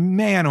 And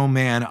man, oh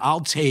man, I'll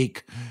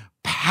take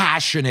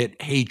passionate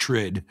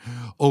hatred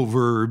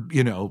over,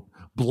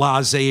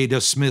 blasé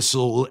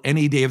dismissal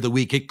any day of the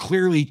week. It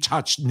clearly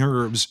touched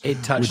nerves.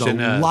 It touched with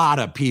a lot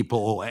of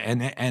people,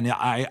 and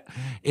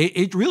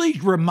it really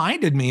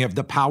reminded me of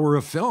the power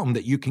of film,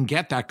 that you can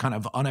get that kind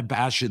of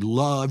unabashed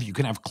love. You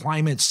can have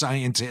climate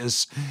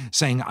scientists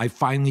saying, "I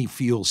finally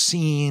feel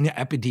seen,"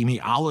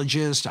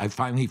 epidemiologists, "I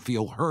finally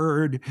feel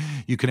heard."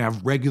 You can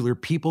have regular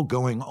people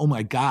going, "Oh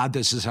my God,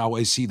 this is how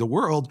I see the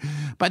world."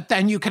 But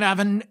then you can have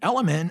an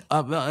element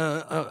of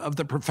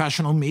the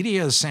professional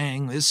media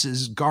saying, "This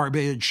is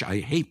garbage.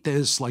 I hate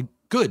this." Like,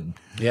 good.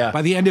 Yeah.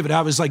 By the end of it,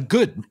 I was like,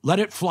 good, let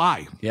it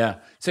fly. Yeah.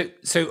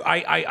 So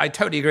I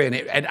totally agree. And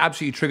it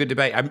absolutely triggered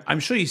debate. I'm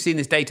sure you've seen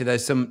this data.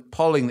 There's some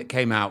polling that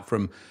came out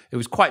it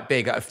was quite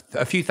big, a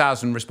few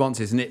thousand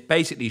responses. And it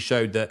basically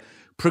showed that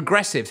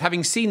progressives,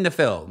 having seen the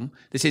film,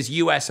 this is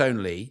US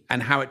only,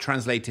 and how it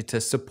translated to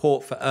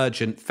support for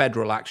urgent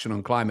federal action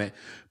on climate,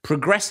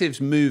 progressives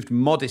moved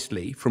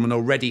modestly from an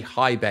already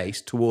high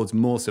base towards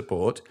more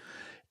support.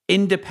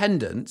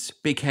 Independents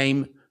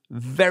became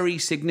very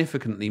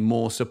significantly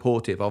more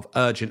supportive of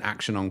urgent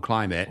action on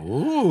climate.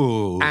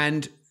 Ooh.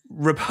 And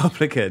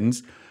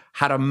Republicans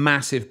had a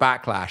massive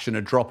backlash and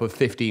a drop of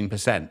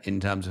 15% in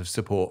terms of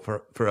support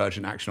for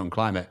urgent action on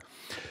climate.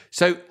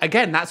 So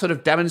again, that sort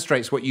of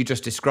demonstrates what you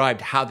just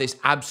described, how this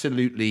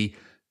absolutely,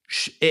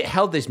 it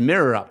held this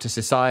mirror up to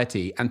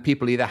society, and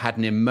people either had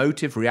an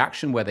emotive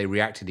reaction where they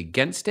reacted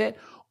against it,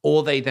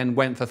 or they then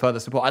went for further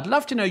support. I'd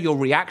love to know your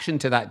reaction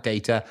to that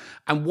data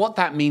and what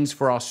that means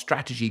for our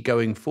strategy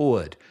going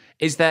forward.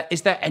 Is there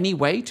any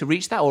way to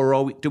reach that,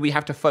 or do we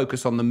have to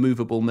focus on the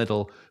movable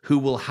middle who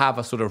will have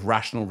a sort of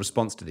rational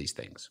response to these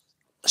things?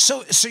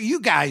 So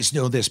you guys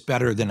know this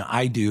better than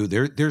I do.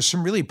 There's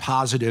some really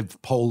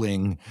positive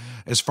polling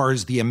as far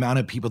as the amount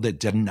of people that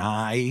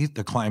deny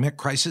the climate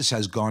crisis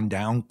has gone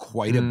down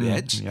quite a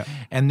bit. Yeah.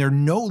 And they're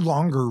no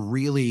longer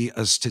really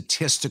a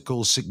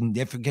statistical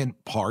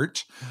significant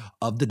part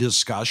of the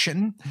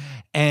discussion.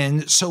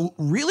 And so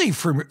really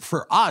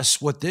for us,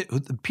 what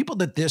the people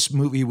that this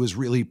movie was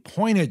really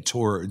pointed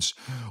towards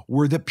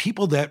were the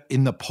people that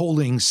in the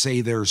polling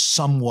say they're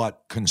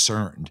somewhat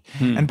concerned.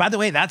 And by the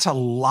way, that's a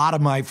lot of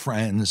my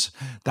friends lens.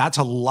 That's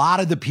a lot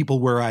of the people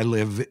where I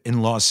live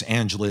in Los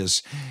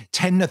Angeles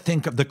tend to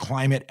think of the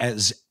climate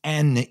as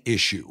an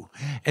issue,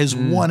 as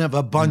one of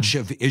a bunch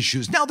of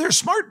issues. Now, they're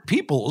smart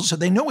people, so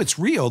they know it's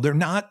real. They're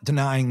not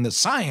denying the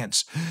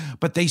science,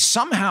 but they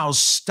somehow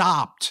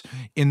stopped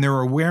in their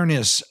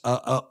awareness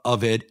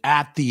of it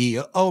at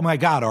the, oh my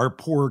God, our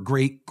poor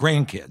great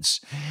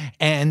grandkids.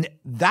 And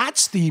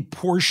that's the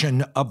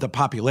portion of the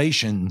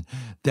population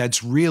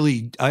that's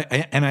really,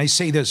 and I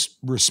say this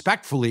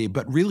respectfully,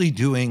 but really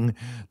doing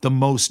the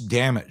most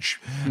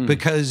damage.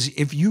 Because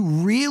if you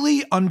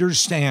really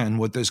understand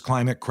what this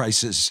climate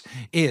crisis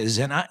is,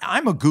 and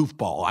I'm a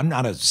goofball, I'm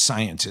not a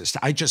scientist,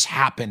 I just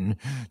happen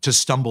to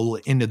stumble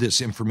into this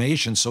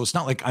information. So it's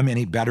not like I'm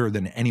any better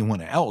than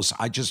anyone else.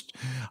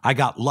 I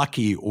got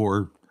lucky,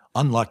 or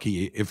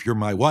unlucky if you're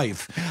my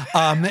wife,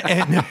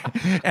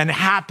 and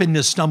happened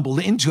to stumble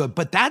into it.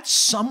 But that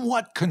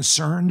somewhat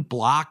concerned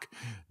block,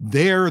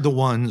 they're the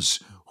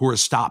ones who are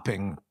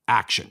stopping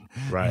action.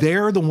 Right.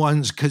 They're the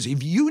ones, because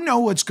if you know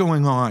what's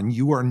going on,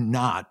 you are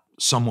not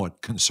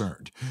somewhat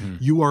concerned.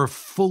 You are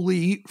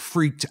fully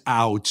freaked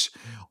out,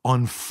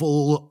 on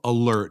full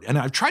alert. And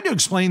I've tried to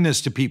explain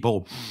this to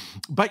people,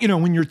 but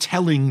when you're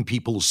telling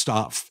people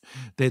stuff,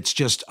 that's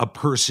just a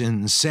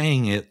person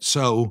saying it.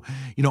 So,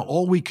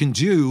 all we can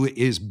do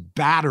is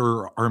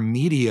batter our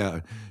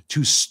media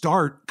to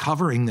start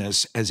covering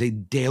this as a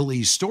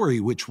daily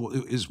story, which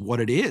is what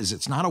it is.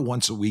 It's not a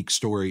once a week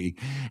story,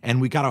 and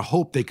we got to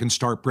hope they can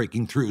start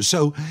breaking through.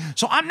 So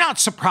I'm not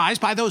surprised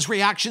by those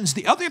reactions.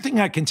 The other thing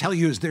I can tell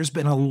you is there's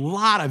been a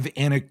lot of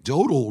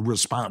anecdotal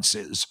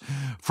responses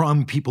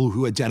from people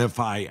who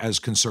identify as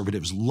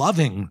conservatives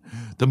loving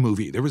the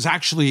movie. There was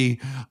actually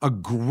a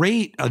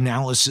great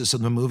analysis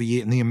of the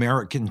movie in the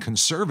American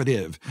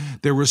Conservative.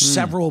 There were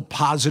several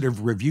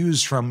positive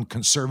reviews from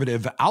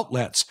conservative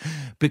outlets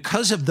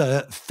because of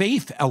the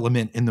faith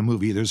element in the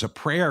movie. There's a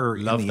prayer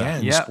in the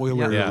end.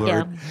 Spoiler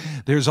alert.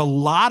 There's a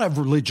lot of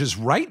religious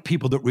right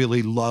people that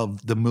really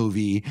love the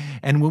movie.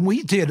 And when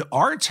we did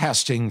our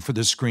testing for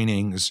the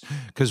screenings,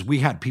 because we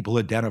had people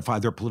identify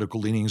their political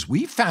leanings,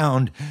 we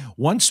found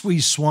once we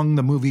swung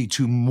the movie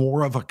to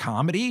more of a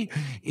comedy,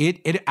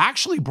 it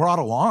actually brought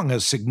along a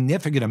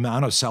significant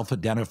amount of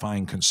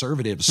self-identifying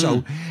conservatives.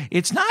 So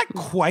it's not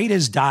quite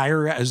as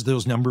dire as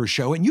those numbers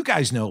show. And you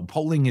guys know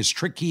polling is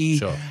tricky.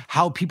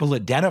 How people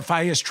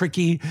identify is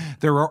tricky.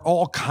 There are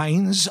all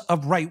kinds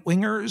of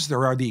right-wingers.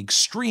 There are the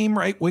extreme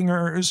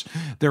right-wingers.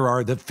 There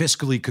are the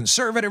fiscally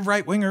conservative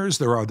right-wingers.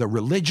 There are the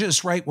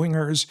religious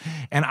right-wingers.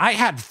 And I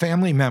had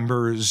family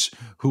members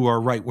who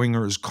are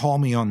right-wingers call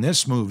me on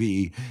this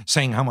movie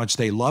saying how much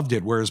they loved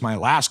it, whereas my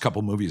last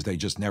couple movies, they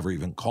just never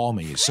even call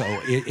me. So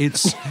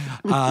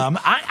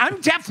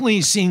I'm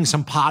definitely seeing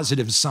some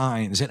positive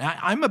signs. And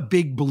I'm a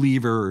big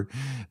believer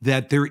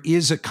that there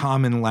is a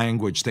common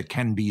language that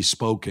can be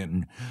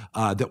spoken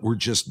that we're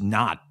just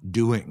not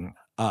doing.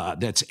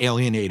 That's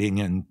alienating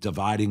and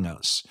dividing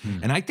us.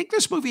 And I think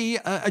this movie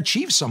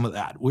achieves some of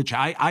that, which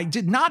I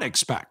did not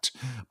expect.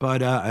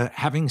 But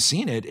having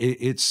seen it,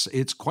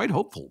 it's quite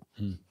hopeful.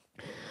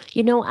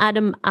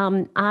 Adam,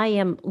 I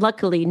am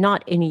luckily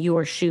not in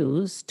your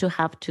shoes to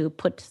have to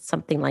put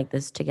something like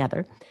this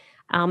together.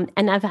 And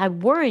if I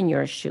were in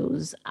your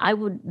shoes,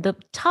 the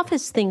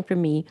toughest thing for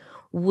me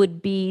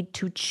would be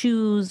to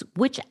choose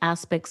which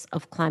aspects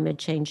of climate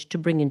change to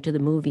bring into the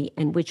movie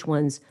and which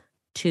ones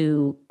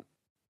to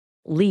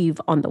leave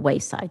on the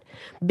wayside,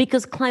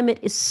 because climate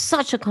is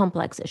such a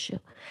complex issue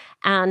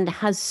and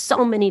has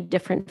so many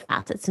different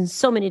facets and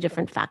so many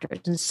different factors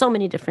and so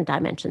many different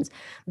dimensions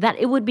that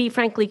it would be,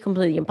 frankly,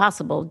 completely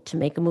impossible to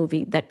make a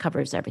movie that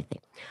covers everything.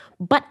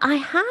 But I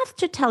have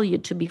to tell you,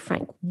 to be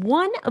frank,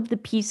 one of the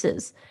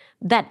pieces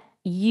that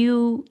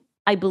you,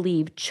 I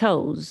believe,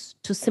 chose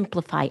to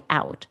simplify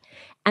out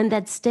and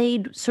that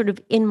stayed sort of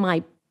in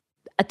my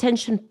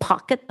attention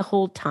pocket the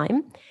whole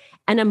time,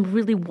 and I'm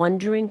really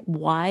wondering,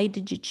 why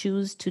did you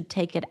choose to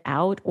take it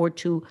out, or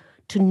to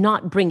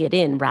not bring it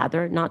in,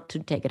 rather, not to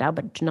take it out,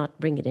 but to not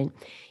bring it in,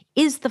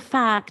 is the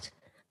fact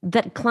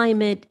that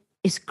climate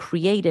is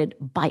created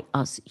by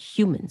us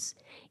humans.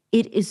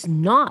 It is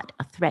not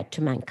a threat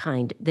to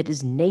mankind that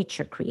is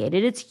nature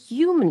created. It's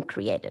human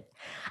created.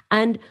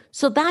 And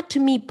so that to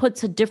me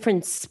puts a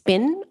different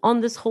spin on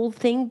this whole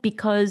thing,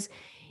 because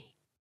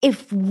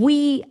if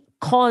we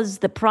cause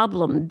the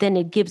problem, then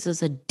it gives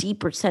us a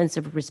deeper sense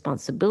of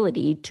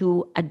responsibility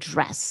to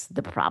address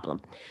the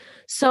problem.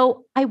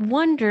 So I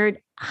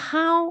wondered,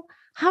 how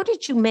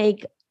did you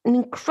make an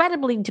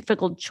incredibly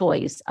difficult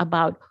choice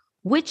about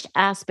which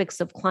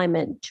aspects of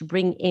climate to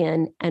bring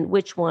in and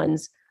which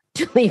ones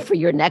to leave for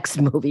your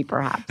next movie,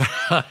 perhaps?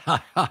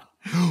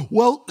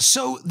 Well,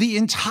 so the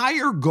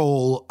entire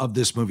goal of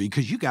this movie,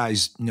 because you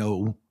guys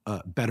know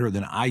better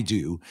than I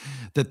do,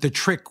 that the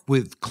trick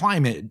with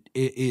climate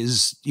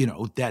is,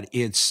 that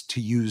it's,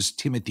 to use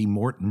Timothy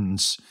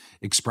Morton's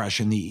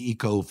expression, the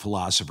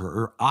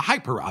eco-philosopher, a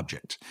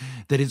hyper-object,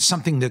 that it's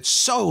something that's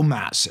so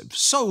massive,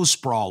 so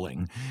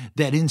sprawling,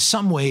 that in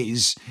some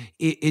ways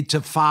it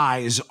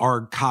defies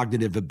our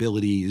cognitive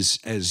abilities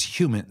as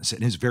humans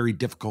and is very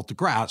difficult to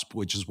grasp,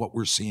 which is what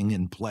we're seeing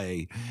in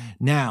play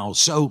now.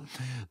 So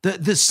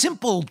the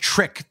simple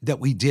trick that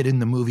we did in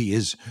the movie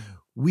is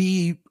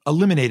we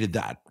eliminated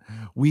that.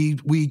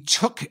 We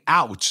took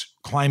out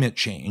climate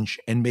change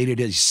and made it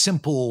a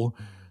simple,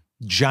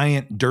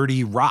 giant,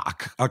 dirty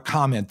rock, a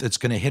comet that's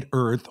going to hit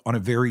Earth on a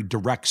very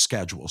direct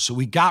schedule. So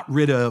we got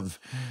rid of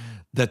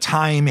the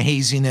time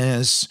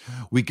haziness.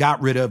 We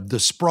got rid of the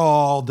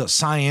sprawl, the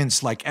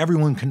science, like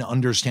everyone can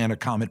understand a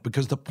comet,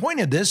 because the point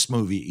of this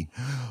movie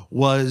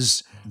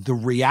was the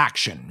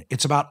reaction.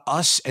 It's about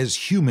us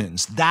as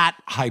humans, that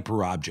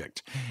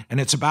hyperobject.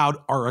 And it's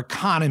about our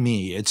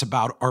economy. It's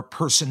about our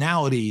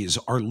personalities,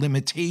 our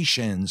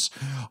limitations,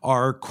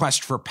 our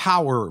quest for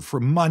power, for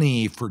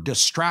money, for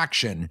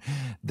distraction.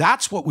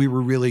 That's what we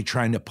were really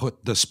trying to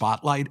put the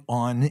spotlight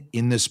on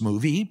in this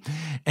movie.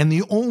 And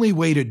the only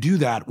way to do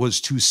that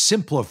was to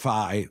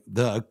simplify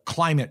the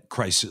climate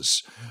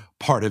crisis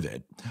part of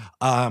it.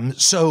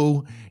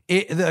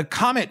 The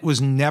comet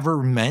was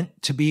never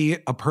meant to be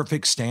a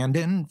perfect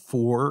stand-in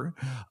for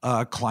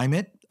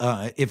climate.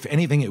 If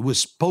anything, it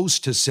was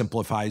supposed to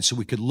simplify it so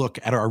we could look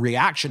at our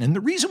reaction. And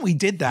the reason we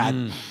did that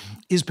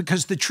is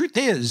because the truth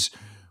is,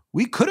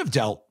 we could have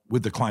dealt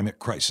with the climate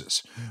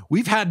crisis.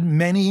 We've had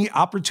many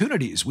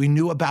opportunities. We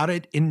knew about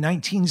it in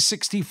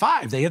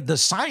 1965. They had the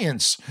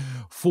science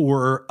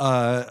for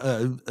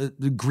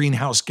the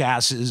greenhouse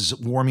gases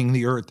warming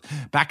the earth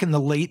back in the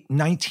late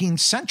 19th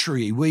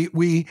century.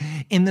 We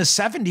in the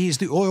 70s,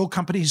 the oil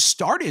companies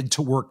started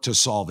to work to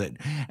solve it,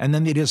 and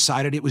then they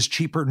decided it was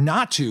cheaper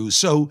not to.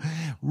 So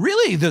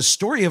really, the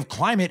story of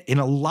climate in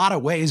a lot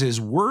of ways is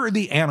we're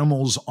the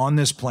animals on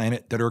this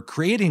planet that are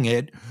creating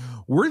it.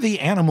 We're the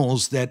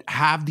animals that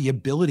have the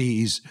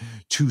abilities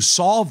to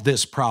solve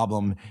this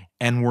problem,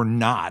 and we're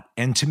not.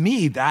 And to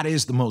me, that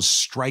is the most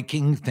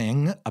striking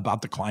thing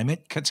about the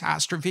climate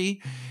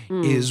catastrophe,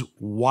 is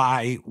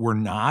why we're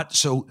not.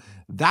 So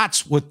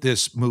that's what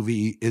this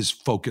movie is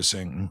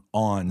focusing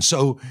on.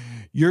 So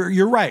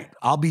you're right.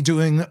 I'll be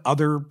doing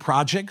other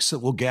projects that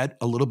will get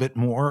a little bit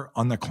more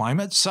on the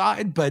climate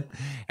side. But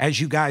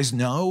as you guys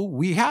know,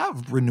 we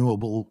have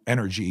renewable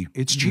energy.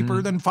 It's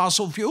cheaper than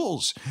fossil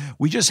fuels.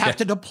 We just have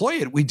to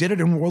deploy it. We did it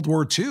in World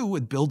War II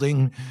with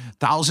building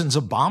thousands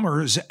of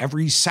bombers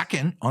every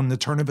second on the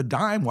turn of a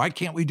dime. Why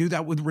can't we do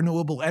that with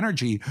renewable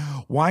energy?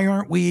 Why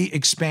aren't we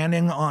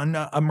expanding on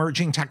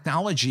emerging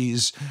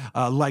technologies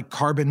like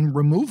carbon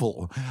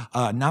removal?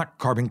 Not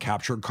carbon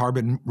capture,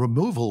 carbon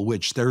removal,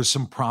 which there's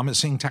some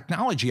promising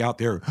technology out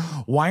there.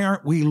 Why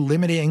aren't we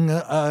limiting,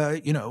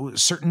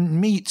 certain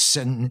meats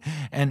and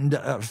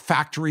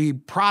factory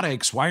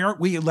products? Why aren't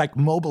we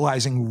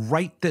mobilizing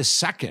right this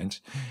second?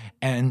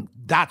 And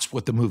that's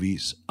what the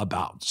movie's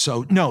about.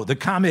 So no, the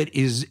comet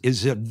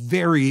is a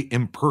very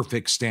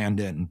imperfect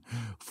stand-in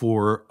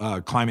for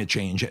climate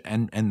change,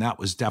 and that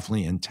was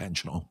definitely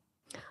intentional.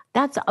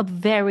 That's a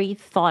very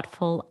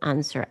thoughtful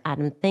answer,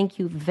 Adam. Thank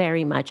you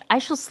very much. I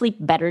shall sleep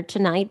better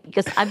tonight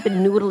because I've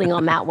been noodling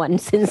on that one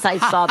since I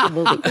saw the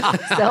movie.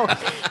 So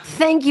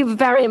thank you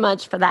very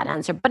much for that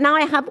answer. But now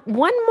I have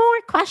one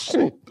more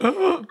question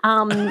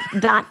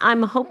that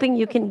I'm hoping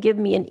you can give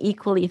me an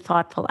equally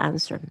thoughtful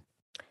answer.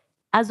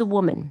 As a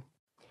woman,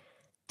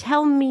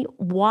 tell me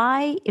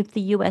why, if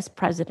the U.S.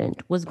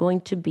 president was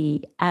going to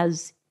be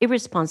as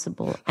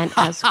irresponsible and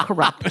as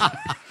corrupt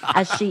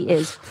as she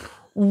is,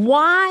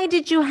 why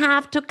did you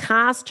have to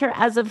cast her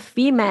as a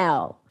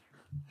female?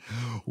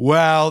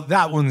 Well,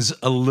 that one's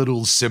a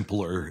little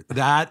simpler.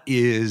 That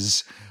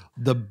is,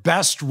 the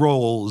best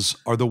roles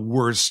are the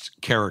worst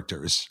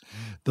characters.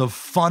 The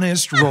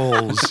funnest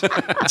roles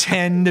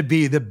tend to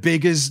be the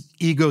biggest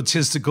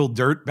egotistical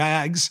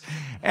dirtbags.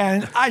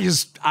 And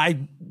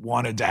I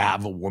wanted to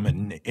have a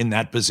woman in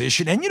that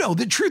position. And,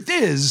 the truth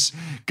is,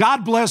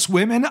 God bless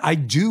women. I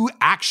do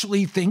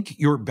actually think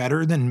you're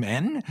better than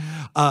men,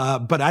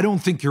 but I don't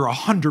think you're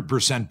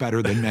 100%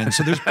 better than men.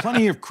 So there's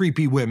plenty of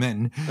creepy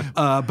women,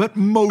 but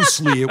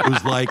mostly it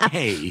was like,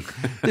 hey,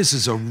 this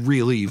is a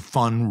really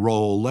fun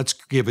role. Let's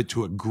give it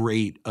to a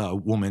great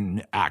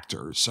woman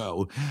actor.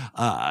 So,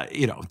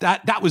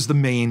 that was the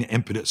main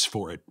impetus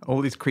for it.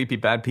 All these creepy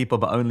bad people,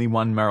 but only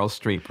one Meryl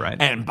Streep, right?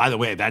 And by the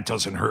way, that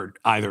doesn't hurt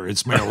either.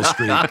 It's Meryl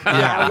Streep.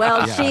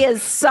 She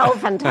is so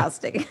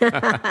fantastic.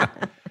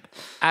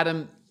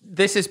 Adam,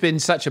 This has been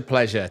such a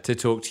pleasure to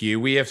talk to you.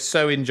 We have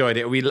so enjoyed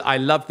it. I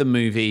love the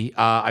movie.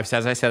 As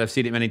I said, I've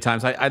seen it many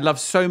times. I love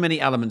so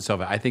many elements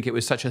of it. I think it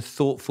was such a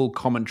thoughtful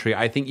commentary.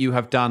 I think you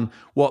have done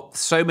what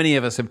so many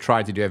of us have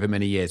tried to do over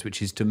many years,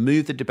 which is to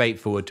move the debate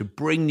forward, to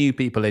bring new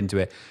people into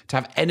it, to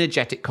have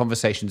energetic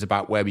conversations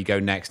about where we go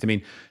next. I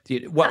mean,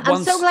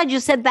 I'm so glad you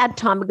said that,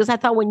 Tom, because I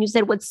thought when you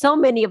said what so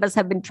many of us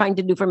have been trying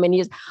to do for many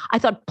years, I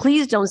thought,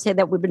 please don't say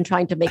that we've been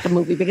trying to make a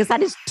movie, because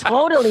that is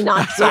totally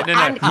not true.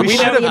 No.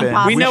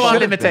 We know our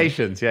limitations.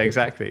 Yeah,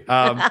 exactly.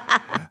 I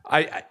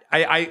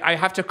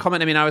have to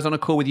comment. I mean, I was on a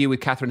call with you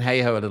with Catherine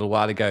Hayhoe a little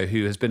while ago,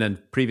 who has been a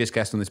previous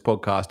guest on this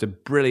podcast, a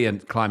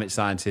brilliant climate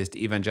scientist,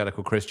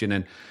 evangelical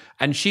Christian,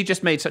 and she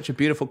just made such a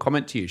beautiful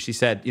comment to you. She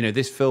said,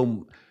 this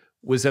film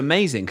was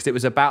amazing because it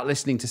was about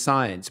listening to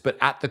science, but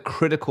at the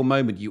critical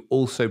moment, you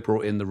also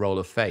brought in the role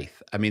of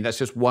faith. I mean, that's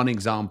just one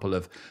example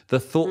of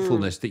the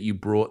thoughtfulness that you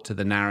brought to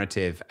the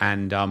narrative,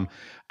 and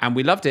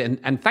we loved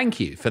it. And thank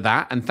you for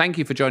that, and thank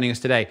you for joining us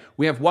today.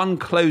 We have one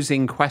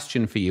closing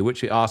question for you,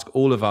 which we ask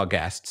all of our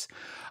guests.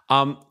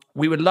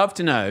 We would love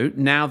to know,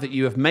 now that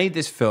you have made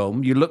this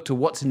film, you look to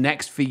what's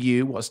next for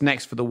you, what's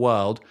next for the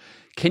world.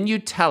 Can you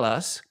tell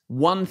us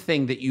one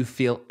thing that you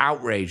feel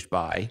outraged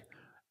by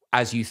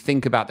as you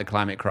think about the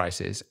climate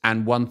crisis,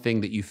 and one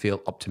thing that you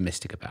feel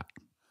optimistic about?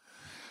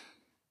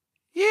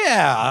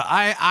 Yeah,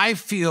 I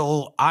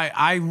feel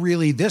I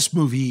really, this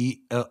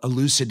movie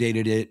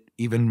elucidated it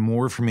even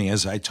more for me.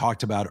 As I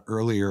talked about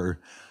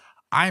earlier,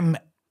 I'm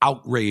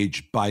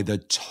outraged by the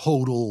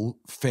total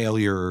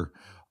failure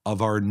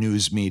of our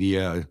news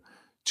media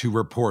to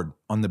report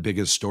on the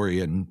biggest story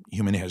in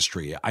human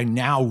history. I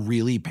now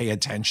really pay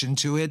attention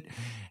to it,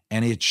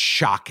 and it's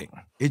shocking.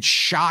 It's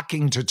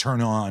shocking to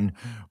turn on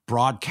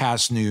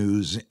broadcast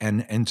news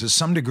and to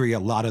some degree a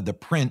lot of the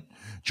print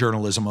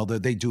journalism, although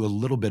they do a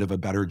little bit of a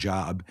better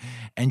job,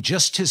 and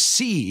just to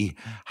see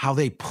how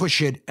they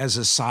push it as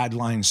a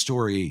sideline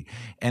story.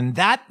 And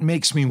that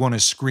makes me want to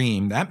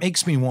scream. That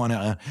makes me want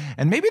to,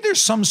 and maybe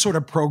there's some sort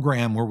of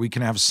program where we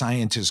can have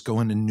scientists go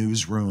into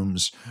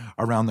newsrooms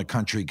around the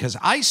country, because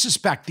I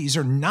suspect these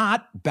are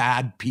not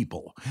bad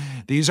people.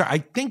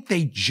 I think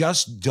they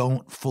just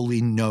don't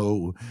fully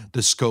know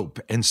the scope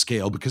and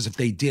scale, because if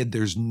they did,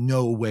 there's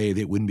no way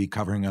they wouldn't be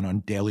covering it on a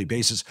daily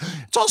basis.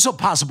 It's also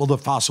possible the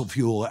fossil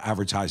fuel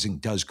advertising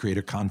does create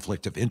a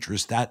conflict of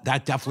interest. That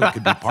definitely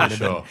could be part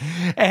of it.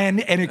 And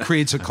it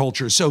creates a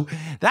culture. So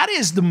that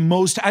is the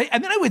most,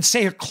 and then I would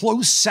say a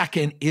close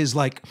second is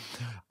like,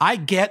 I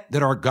get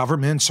that our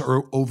governments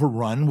are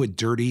overrun with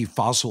dirty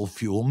fossil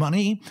fuel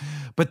money,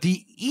 but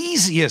the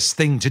easiest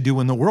thing to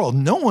do in the world,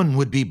 no one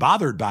would be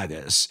bothered by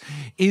this,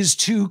 is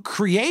to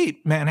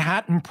create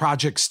Manhattan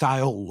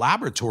Project-style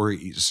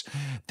laboratories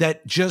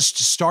that just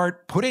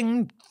start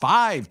putting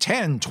 $5,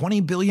 $10,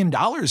 $20 billion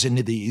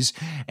into these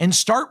and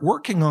start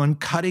working on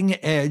cutting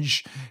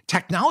edge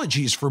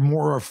technologies for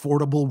more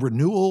affordable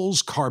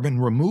renewals, carbon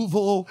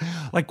removal.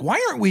 Like,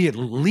 why aren't we at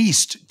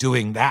least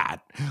doing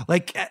that?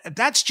 Like,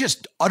 that's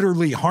just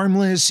utterly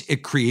harmless.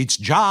 It creates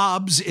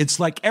jobs. It's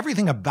like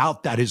everything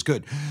about that is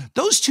good.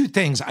 Those two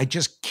things I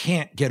just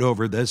can't get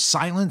over, the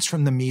silence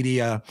from the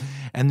media,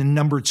 and the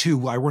number two,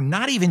 why we're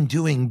not even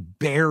doing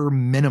bare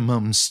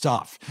minimum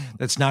stuff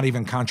that's not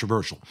even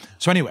controversial.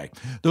 So anyway,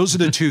 those are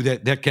the two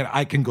that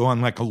I can go on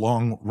like a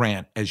long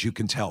rant, as you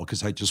can tell,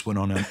 because I just went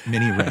on a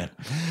mini rant.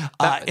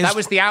 That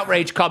was the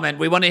outrage comment.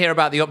 We want to hear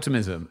about the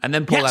optimism. And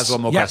then Paul has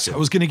one more question. Yes, I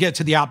was going to get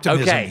to the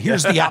optimism. Okay.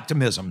 Here's the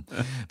optimism.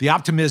 The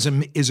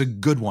optimism is a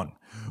good one.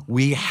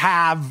 We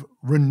have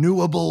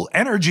renewable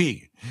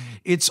energy.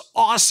 It's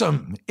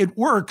awesome. It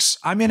works.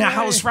 I'm in a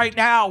house right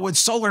now with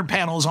solar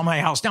panels on my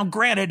house. Now,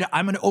 granted,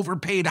 I'm an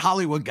overpaid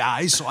Hollywood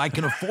guy, so I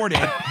can afford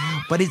it,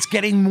 but it's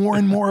getting more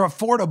and more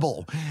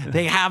affordable.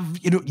 They have,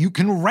 you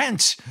can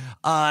rent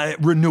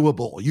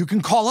renewable. You can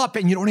call up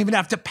and you don't even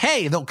have to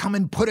pay. They'll come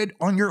and put it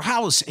on your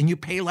house and you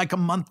pay like a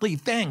monthly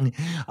thing.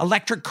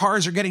 Electric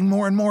cars are getting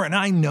more and more. And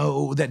I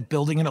know that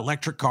building an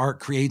electric car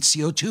creates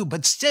CO2,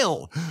 but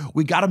still,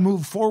 we got to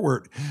move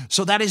forward.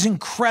 So that is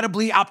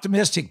incredibly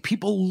optimistic.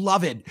 People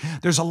love it.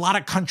 There's a lot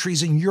of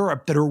countries in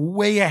Europe that are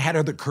way ahead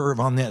of the curve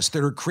on this,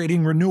 that are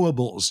creating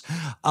renewables.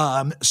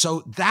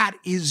 So that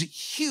is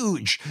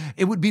huge.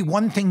 It would be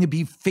one thing to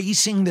be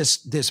facing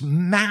this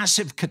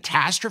massive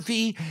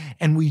catastrophe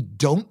and we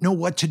don't know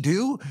what to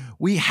do.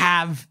 We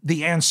have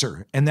the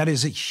answer. And that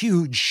is a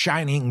huge,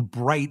 shining,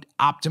 bright,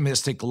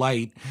 optimistic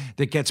light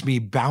that gets me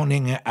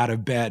bounding out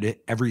of bed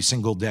every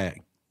single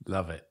day.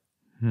 Love it.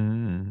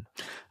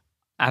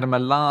 Adam, a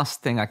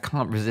last thing I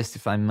can't resist,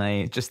 if I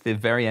may, just the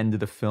very end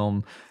of the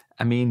film.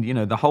 I mean,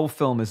 the whole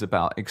film is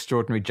about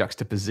extraordinary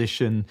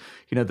juxtaposition,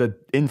 the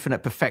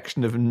infinite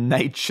perfection of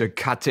nature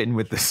cut in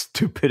with the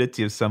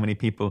stupidity of so many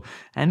people.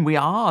 And we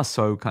are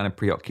so kind of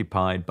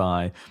preoccupied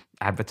by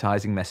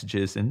advertising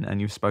messages, and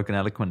you've spoken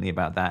eloquently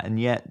about that. And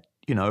yet,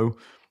 in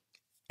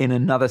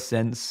another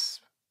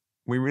sense,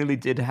 we really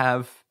did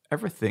have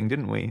everything,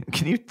 didn't we?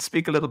 Can you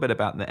speak a little bit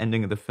about the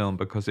ending of the film,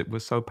 because it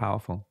was so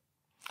powerful?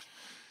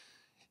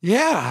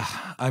 Yeah,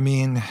 I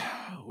mean,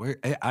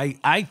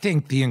 I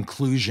think the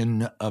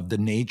inclusion of the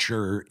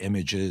nature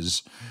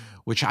images,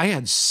 which I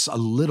had a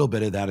little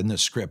bit of that in the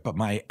script, but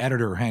my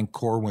editor, Hank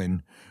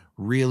Corwin,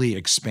 really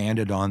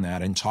expanded on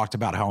that and talked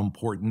about how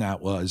important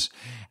that was.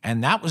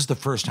 And that was the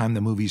first time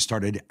the movie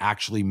started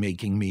actually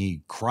making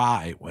me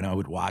cry when I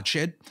would watch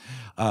it.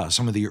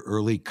 Some of the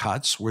early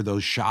cuts were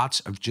those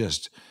shots of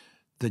just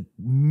the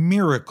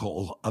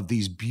miracle of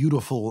these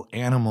beautiful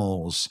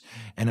animals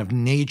and of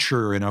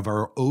nature and of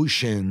our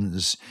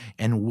oceans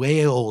and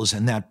whales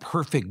and that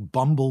perfect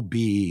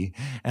bumblebee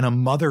and a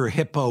mother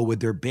hippo with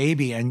their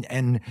baby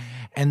and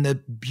the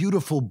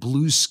beautiful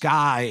blue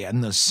sky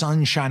and the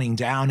sun shining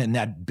down and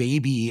that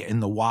baby in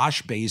the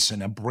wash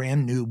basin, a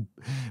brand new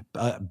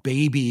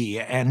baby.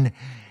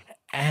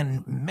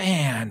 And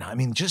man, I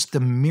mean, just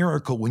the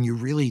miracle when you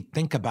really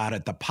think about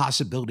it, the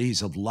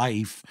possibilities of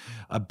life,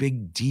 a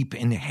big deep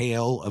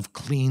inhale of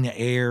clean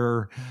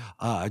air,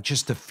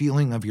 just the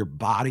feeling of your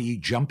body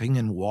jumping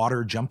in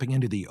water, jumping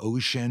into the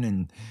ocean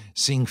and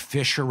seeing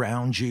fish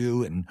around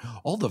you and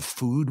all the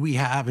food we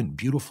have and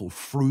beautiful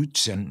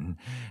fruits and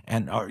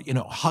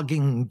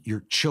hugging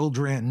your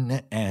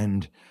children.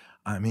 And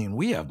I mean,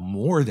 we have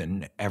more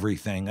than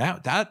everything.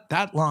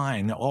 That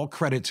line, all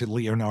credit to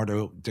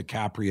Leonardo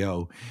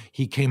DiCaprio.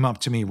 He came up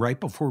to me right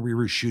before we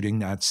were shooting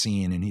that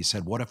scene and he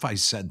said, "What if I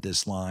said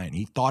this line?"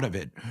 He thought of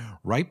it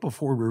right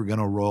before we were going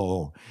to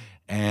roll.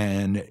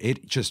 And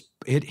it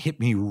hit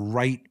me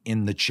right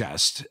in the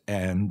chest.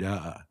 And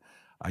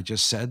I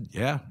just said,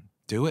 yeah,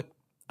 do it.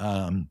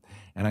 And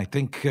I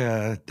think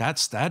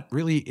that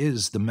really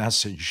is the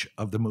message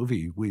of the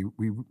movie.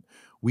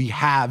 We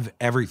have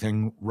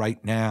everything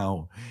right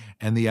now.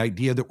 And the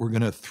idea that we're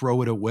going to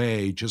throw it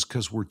away just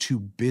because we're too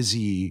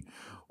busy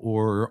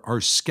or our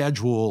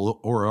schedule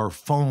or our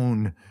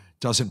phone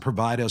doesn't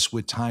provide us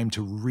with time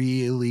to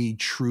really,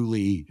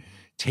 truly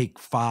take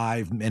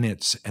 5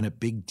 minutes and a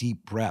big,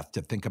 deep breath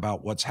to think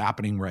about what's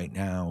happening right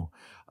now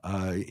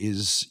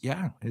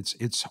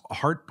it's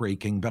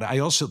heartbreaking. But I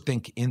also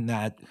think in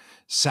that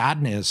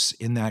sadness,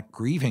 in that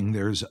grieving,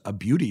 there's a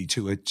beauty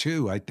to it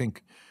too. I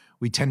think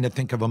we tend to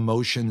think of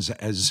emotions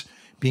as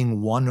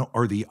being one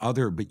or the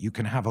other, but you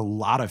can have a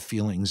lot of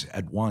feelings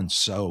at once.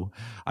 So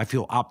I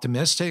feel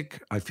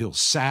optimistic. I feel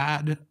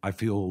sad. I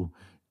feel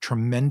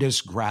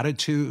tremendous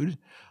gratitude.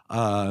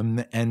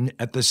 And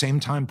at the same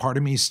time, part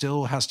of me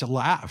still has to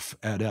laugh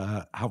at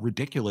how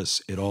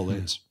ridiculous it all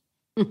is.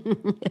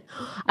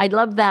 I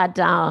love that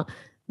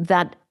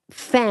that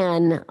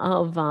fan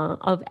of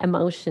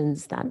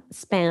emotions that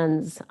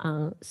spans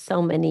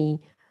so many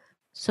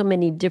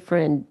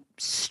different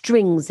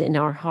strings in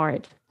our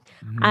heart.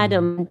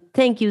 Adam,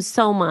 thank you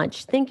so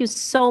much. Thank you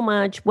so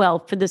much. Well,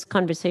 for this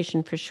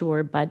conversation for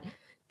sure, but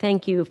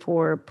thank you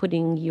for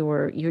putting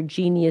your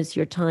genius,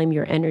 your time,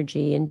 your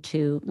energy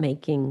into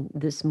making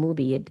this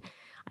movie.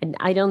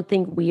 I don't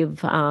think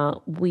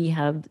we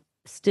have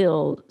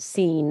still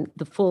seen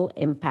the full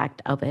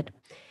impact of it.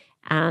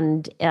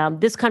 And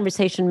this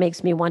conversation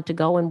makes me want to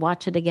go and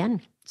watch it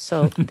again.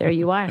 So there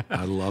you are.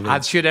 I love it.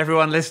 As should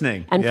everyone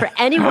listening. And for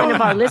any one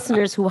of our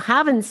listeners who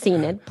haven't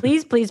seen it,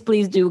 please, please,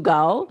 please do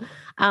go.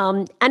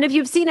 And if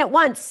you've seen it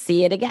once,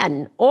 see it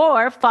again.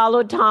 Or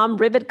follow Tom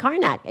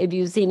Rivet-Carnac. If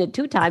you've seen it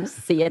 2 times,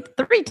 see it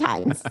 3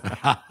 times.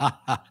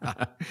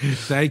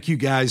 Thank you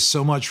guys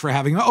so much for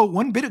having me. Oh,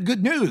 one bit of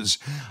good news.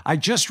 I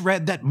just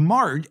read that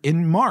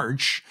in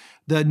March,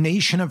 the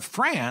nation of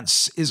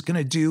France is going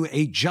to do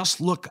a Just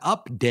Look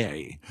Up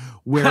Day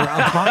where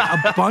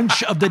a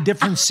bunch of the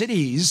different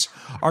cities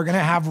are going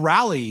to have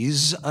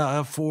rallies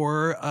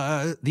for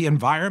the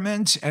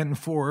environment and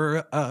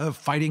for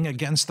fighting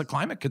against the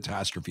climate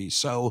catastrophe.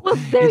 So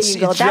there you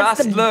go.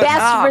 That's the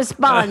best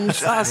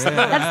response. That's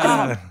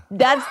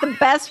the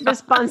best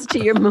response to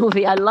your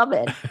movie. I love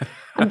it.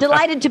 I'm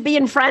delighted to be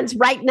in France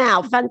right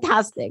now.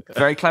 Fantastic.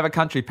 Very clever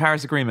country.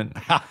 Paris Agreement.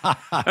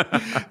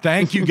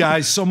 Thank you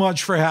guys so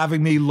much for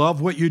having me.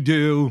 Love what you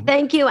do.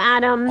 Thank you,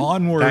 Adam.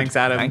 Onward. Thanks,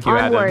 Adam. Thank you,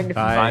 Onward. Adam.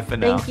 Bye for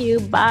now. Thank you.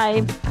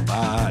 Bye.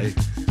 Bye.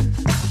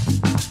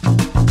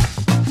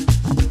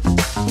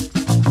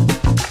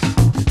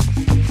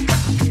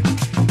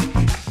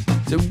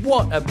 So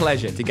what a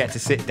pleasure to get to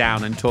sit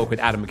down and talk with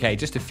Adam McKay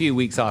just a few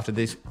weeks after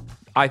this,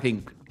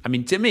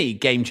 to me,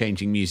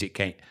 game-changing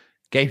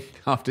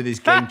after this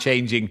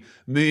game-changing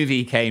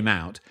movie came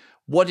out.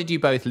 What did you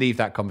both leave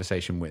that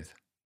conversation with?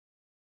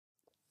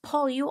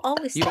 Paul, you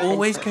always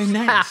go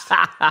next.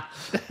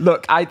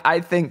 Look, I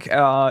think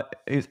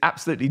he was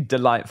absolutely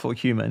delightful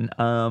human,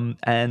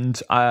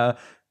 and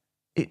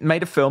it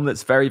made a film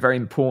that's very, very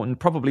important,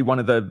 probably one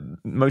of the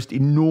most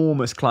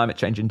enormous climate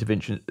change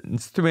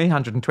interventions.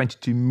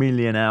 322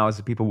 million hours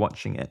of people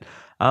watching it.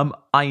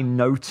 I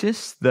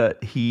noticed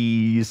that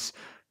he's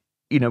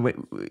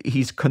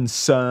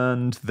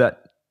concerned that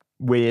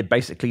we're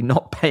basically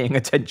not paying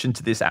attention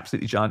to this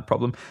absolutely giant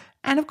problem.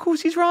 And of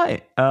course, he's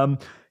right.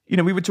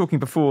 We were talking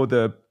before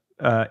the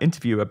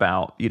interview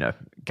about,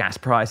 gas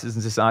prices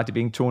and society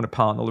being torn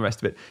apart and all the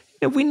rest of it.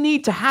 We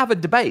need to have a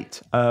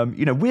debate.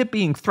 We're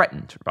being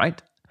threatened,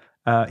 right?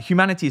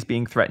 humanity is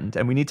being threatened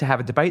and we need to have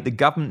a debate. The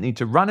government need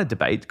to run a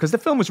debate, because the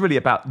film was really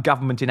about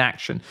government in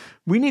action.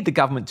 We need the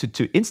government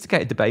to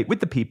instigate a debate with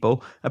the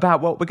people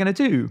about what we're going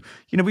to do.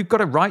 We've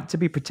got a right to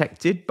be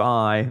protected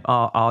by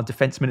our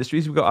defense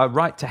ministries. We've got a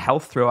right to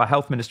health through our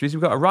health ministries.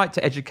 We've got a right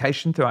to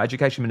education through our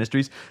education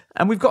ministries.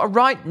 And we've got a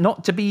right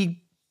not to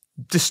be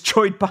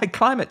destroyed by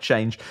climate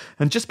change.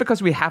 And just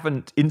because we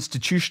haven't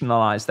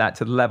institutionalized that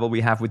to the level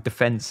we have with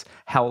defense,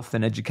 health,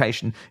 and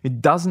education,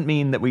 it doesn't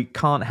mean that we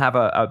can't have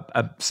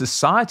a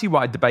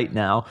society-wide debate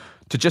now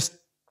to just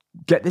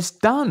get this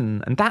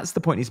done. And that's the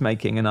point he's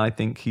making. And I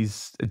think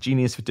he's a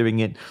genius for doing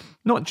it,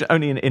 not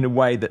only in a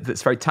way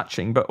that's very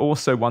touching, but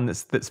also one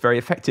that's very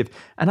effective.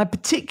 And I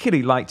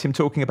particularly liked him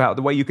talking about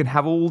the way you can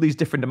have all these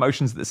different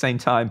emotions at the same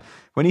time.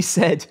 When he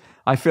said,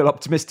 I feel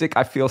optimistic,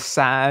 I feel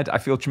sad, I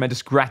feel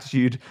tremendous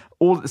gratitude,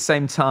 all at the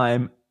same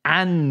time.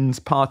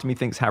 And part of me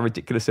thinks how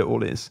ridiculous it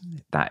all is.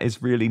 That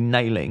is really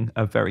nailing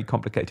a very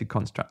complicated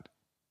construct.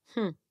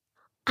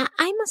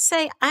 I must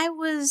say, I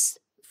was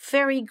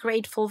very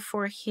grateful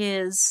for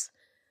his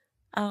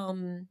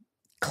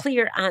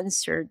clear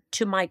answer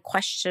to my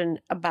question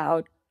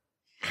about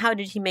how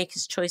did he make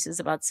his choices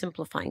about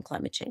simplifying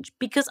climate change?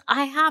 Because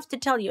I have to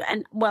tell you,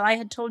 and I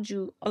had told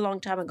you a long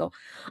time ago,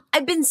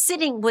 I've been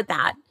sitting with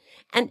that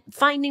and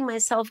finding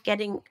myself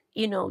getting,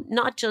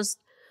 not just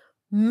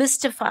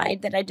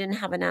mystified that I didn't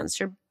have an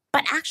answer,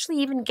 but actually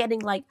even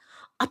getting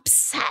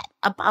upset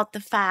about the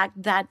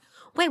fact that,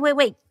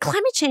 wait,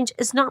 climate change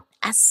is not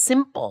as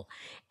simple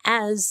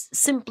as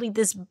simply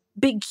this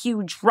big,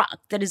 huge rock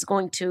that is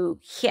going to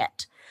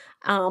hit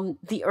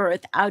the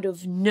earth out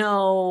of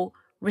no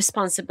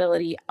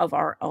responsibility of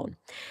our own.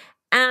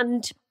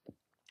 And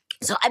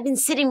so I've been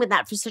sitting with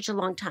that for such a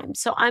long time.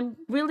 So I'm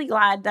really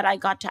glad that I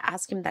got to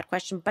ask him that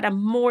question, but I'm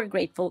more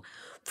grateful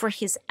for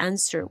his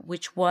answer,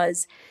 which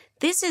was,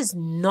 his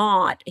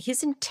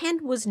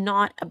intent was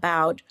not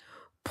about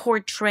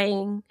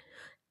portraying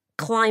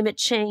climate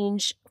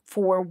change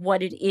for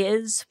what it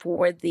is,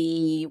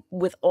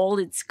 with all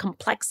its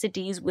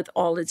complexities, with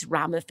all its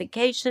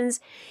ramifications.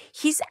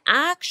 He's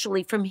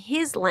actually, from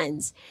his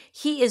lens,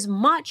 he is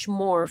much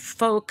more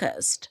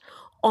focused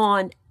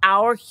on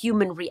our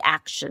human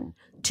reaction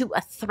to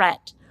a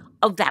threat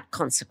of that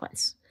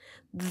consequence.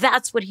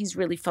 That's what he's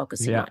really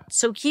focusing on.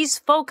 So he's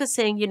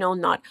focusing,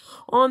 not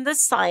on the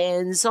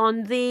science,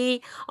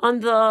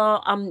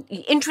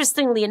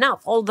 interestingly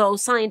enough, although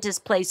scientists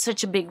play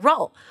such a big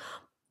role,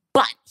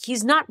 but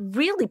he's not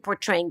really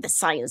portraying the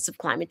science of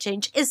climate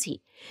change, is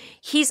he?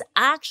 His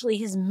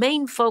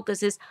main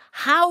focus is,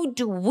 how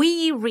do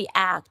we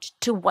react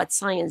to what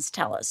science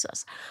tells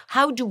us?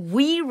 How do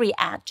we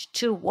react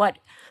to what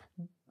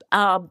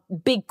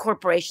big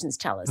corporations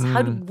tell us?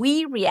 How do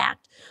we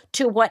react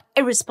to what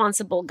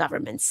irresponsible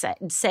governments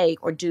say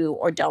or do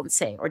or don't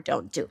say or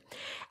don't do?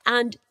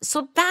 And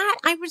so that,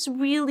 I was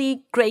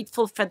really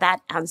grateful for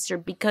that answer,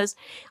 because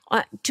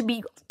to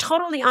be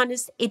totally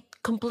honest, it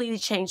completely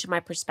changed my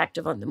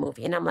perspective on the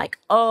movie. And I'm like,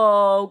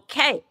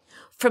 okay,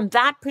 from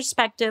that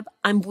perspective,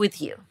 I'm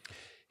with you.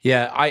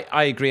 Yeah,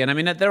 I agree. And I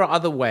mean, there are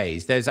other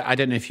ways. I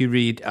don't know if you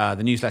read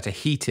the newsletter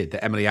Heated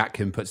that Emily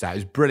Atkin puts out.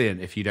 It's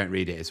brilliant if you don't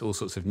read it. It's all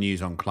sorts of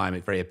news on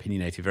climate, very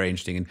opinionated, very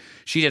interesting. And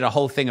she did a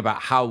whole thing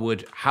about how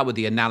would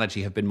the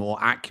analogy have been more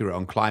accurate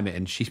on climate.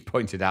 And she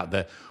pointed out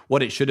that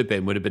what it should have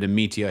been would have been a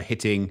meteor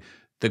hitting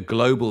the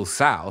global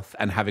south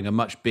and having a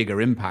much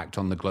bigger impact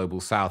on the global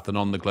south than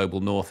on the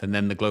global north. And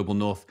then the global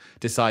north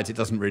decides it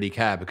doesn't really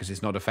care because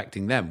it's not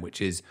affecting them,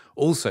 which is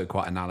also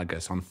quite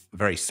analogous,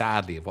 very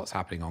sadly, of what's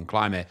happening on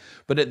climate.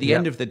 But at the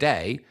end of the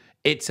day,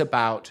 it's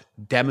about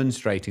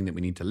demonstrating that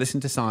we need to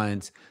listen to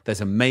science. There's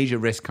a major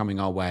risk coming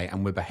our way,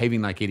 and we're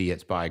behaving like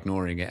idiots by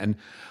ignoring it. And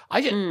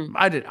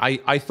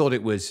I thought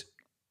it was,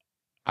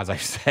 as I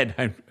said,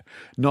 I'm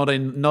not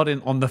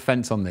on the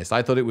fence on this.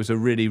 I thought it was a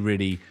really,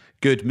 really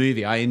good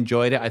movie. I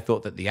enjoyed it. I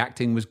thought that the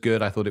acting was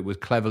good. I thought it was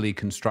cleverly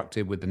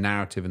constructed with the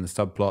narrative and the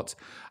subplots.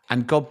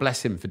 And God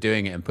bless him for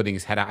doing it and putting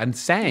his head out and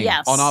saying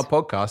on our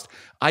podcast,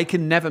 I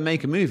can never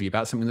make a movie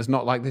about something that's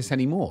not like this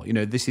anymore.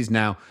 This is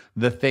now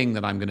the thing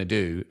that I'm going to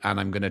do, and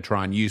I'm going to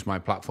try and use my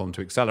platform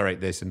to accelerate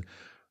this. And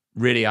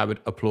really, I would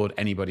applaud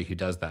anybody who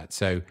does that.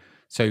 So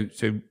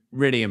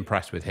really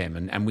impressed with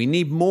him. And we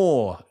need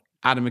more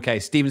Adam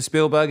McKay, Steven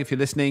Spielberg, if you're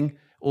listening,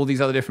 all these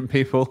other different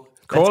people.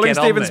 Calling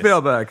Steven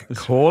Spielberg.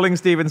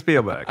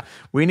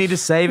 We need a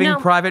Saving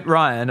Private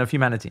Ryan of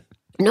humanity.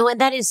 No,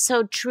 and that is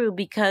so true,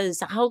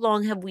 because how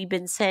long have we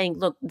been saying,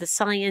 look, the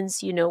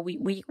science,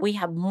 we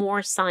have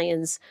more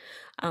science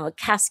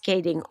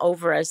cascading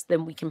over us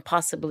than we can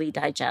possibly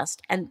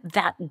digest. And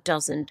that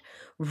doesn't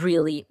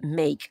really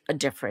make a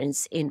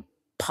difference in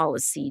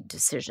policy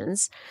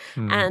decisions.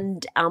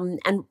 And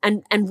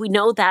we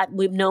know that,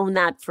 we've known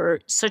that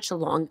for such a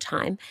long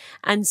time.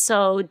 And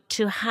so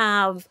to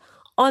have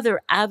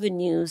other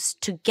avenues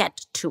to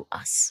get to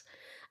us,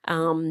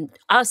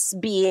 us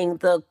being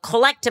the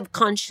collective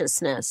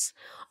consciousness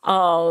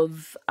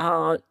of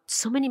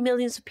so many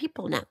millions of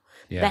people now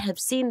that have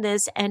seen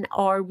this and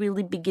are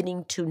really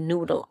beginning to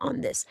noodle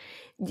on this.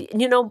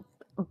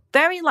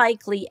 very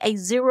likely a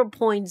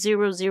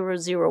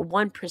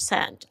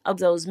 0.0001% of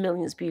those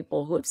millions of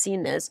people who have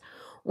seen this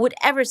would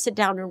ever sit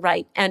down and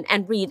write and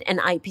read an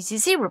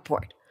IPCC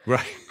report.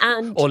 Right.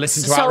 And or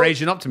listen to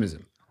Outrage and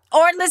Optimism.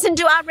 Or listen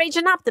to Outrage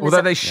and Optimism.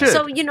 Although they should.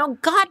 So,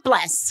 God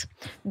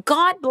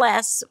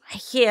bless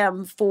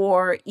him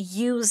for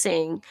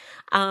using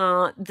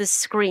the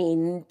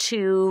screen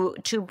to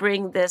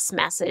bring this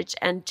message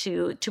and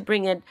to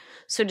bring it,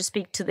 so to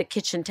speak, to the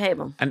kitchen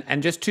table.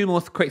 And just two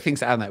more quick things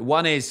to add on that.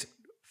 One is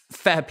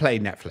fair play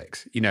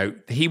Netflix.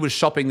 He was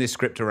shopping this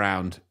script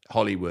around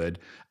Hollywood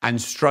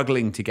and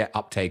struggling to get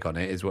uptake on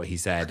it, is what he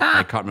said.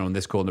 I can't remember on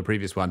this call, on the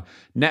previous one.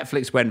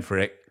 Netflix went for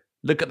it.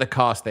 Look at the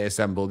cast they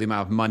assembled, the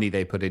amount of money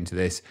they put into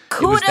this.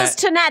 Kudos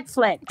to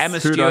Netflix. Emma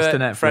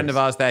Stewart, friend of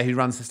ours there who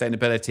runs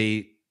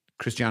sustainability.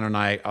 Christiana and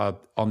I are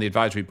on the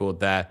advisory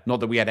board there. Not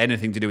that we had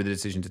anything to do with the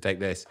decision to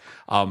take this,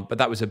 but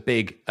that was a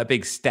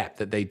big step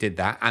that they did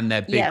that, and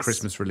their big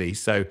Christmas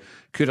release. So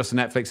kudos to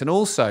Netflix. And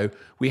also,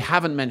 we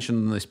haven't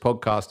mentioned on this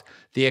podcast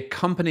the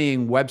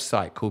accompanying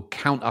website called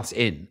Count Us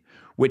In,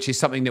 which is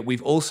something that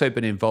we've also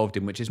been involved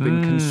in, which has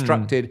been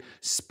constructed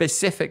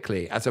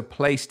specifically as a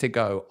place to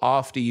go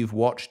after you've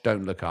watched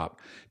Don't Look Up,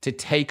 to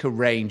take a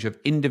range of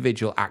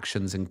individual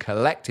actions and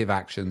collective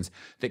actions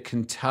that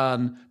can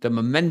turn the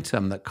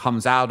momentum that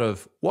comes out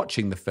of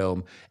watching the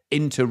film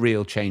into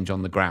real change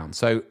on the ground.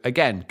 So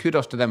again,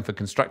 kudos to them for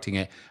constructing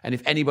it. And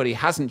if anybody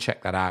hasn't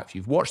checked that out, if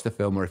you've watched the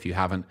film or if you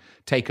haven't,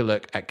 take a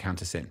look at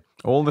Count Us In.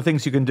 All the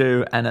things you can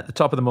do, and at the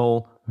top of them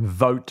all,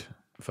 vote.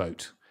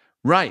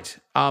 Right.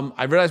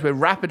 I realize we're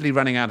rapidly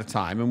running out of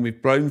time, and we've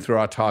blown through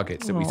our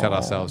targets that we set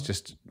ourselves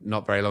just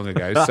not very long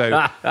ago.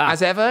 So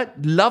as ever,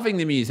 loving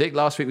the music.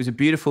 Last week was a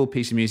beautiful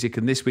piece of music,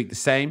 and this week the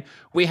same.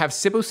 We have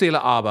Sybil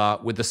Sela Arba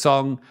with the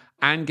song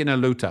Angina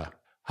Luta.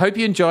 Hope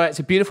you enjoy it. It's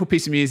a beautiful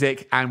piece of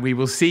music, and we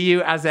will see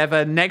you as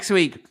ever next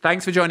week.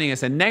 Thanks for joining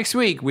us. And next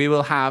week we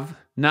will have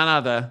none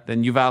other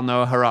than Yuval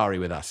Noah Harari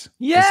with us.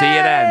 Yay! We'll see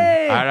you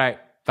then. All right.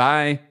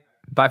 Bye.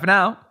 Bye for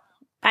now.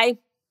 Bye.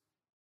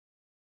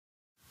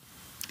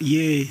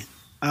 Yeah,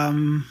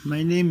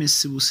 my name is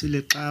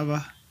Sibusile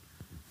Xaba.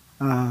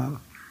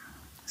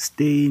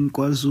 Stay in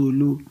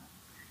KwaZulu,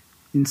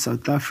 in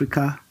South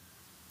Africa.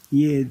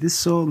 Yeah, this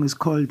song is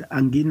called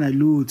Angina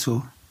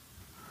Lutho,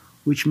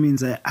 which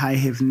means I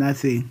have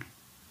nothing.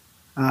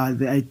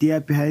 The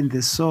idea behind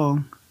the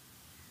song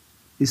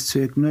is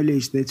to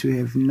acknowledge that we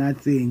have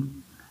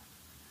nothing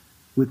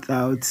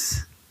without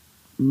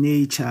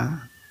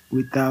nature,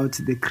 without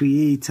the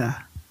creator,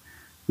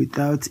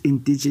 without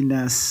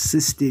indigenous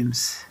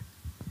systems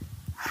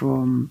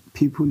from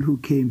people who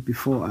came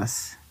before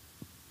us.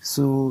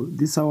 So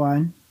this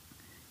one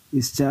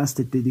is just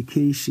a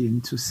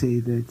dedication to say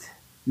that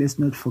let's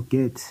not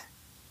forget,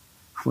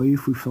 for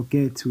if we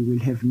forget, we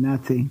will have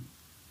nothing.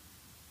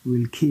 We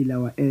will kill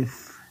our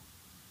earth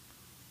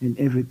and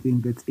everything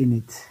that's in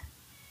it.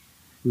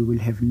 We will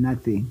have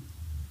nothing.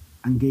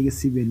 Angeke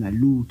sibe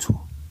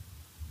nalutho.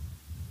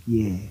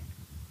 Yeah.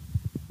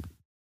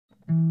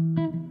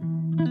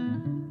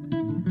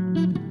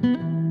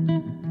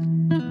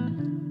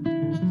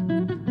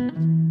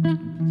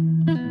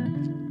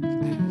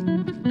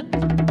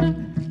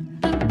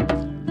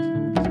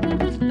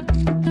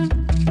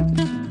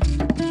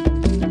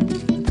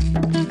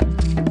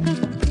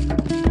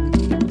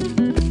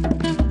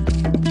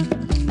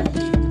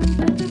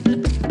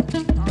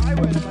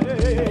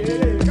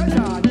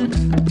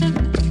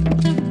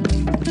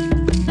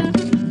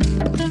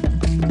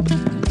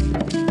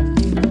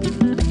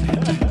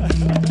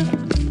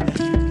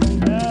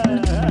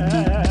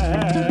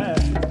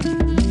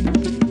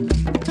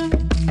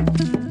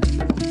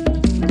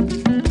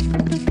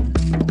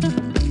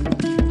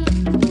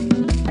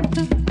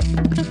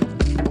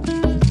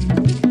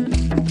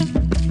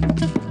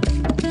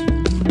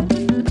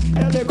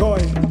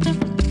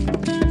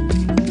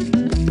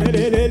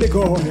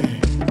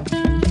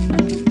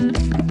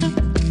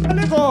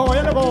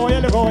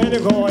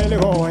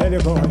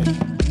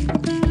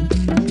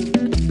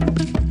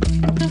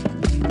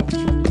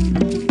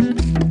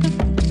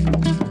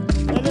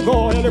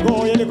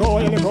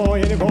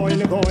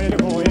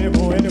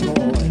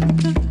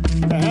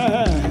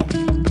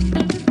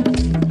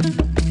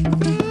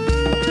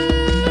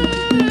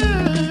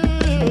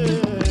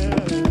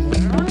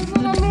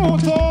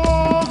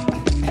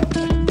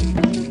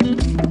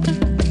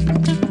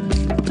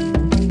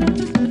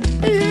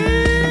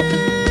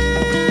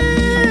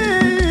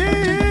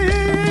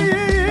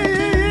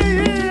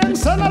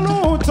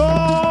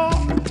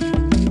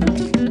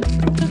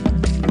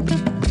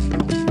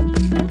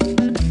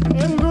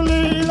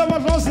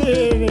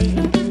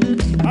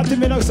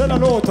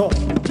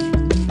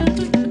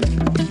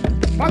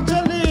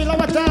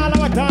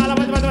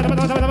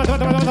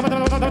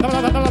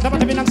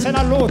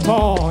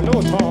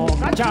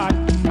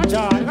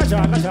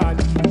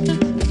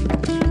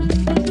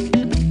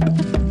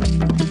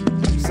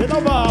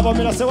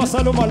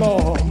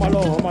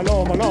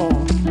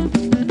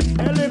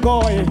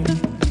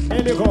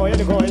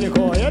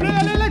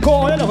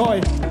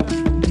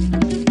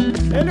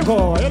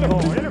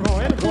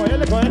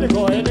 Ele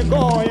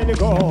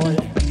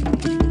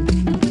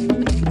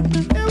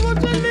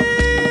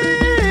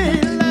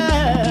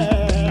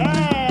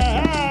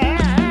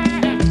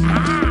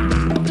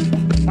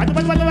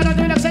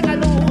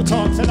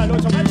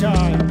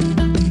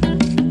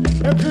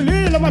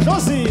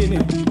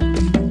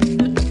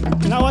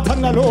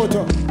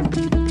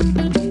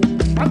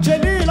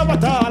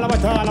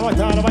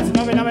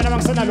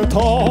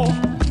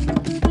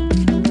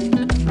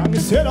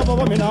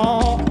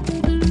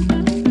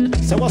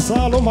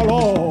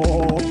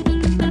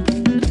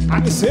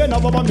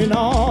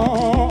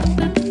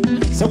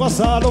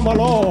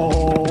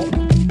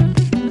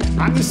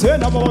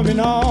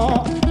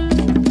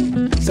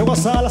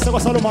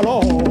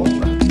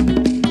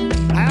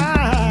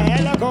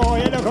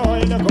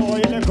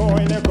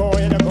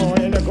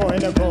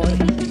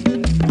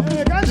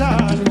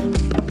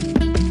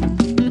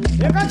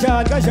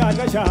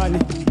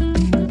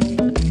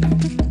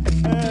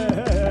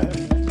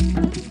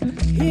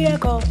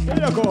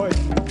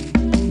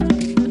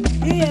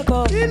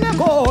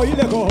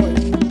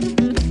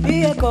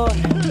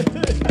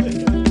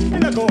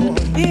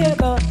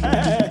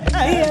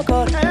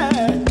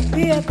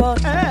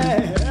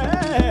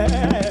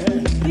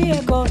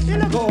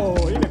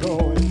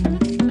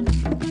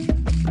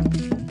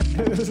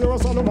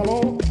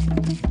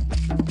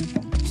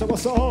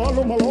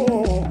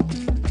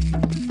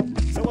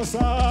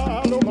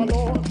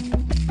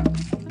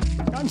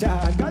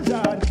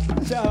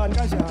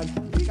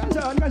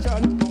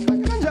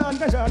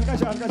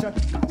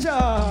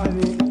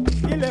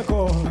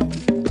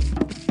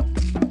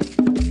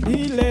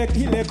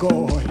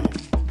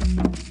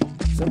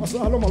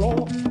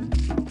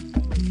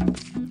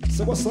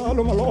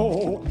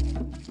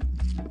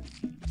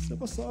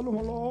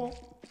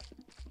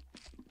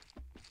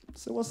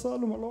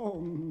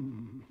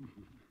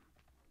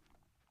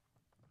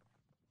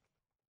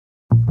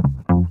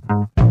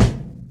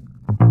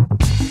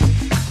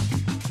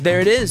There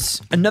it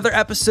is, another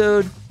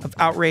episode of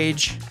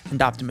Outrage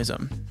and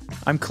Optimism.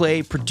 I'm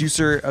Clay,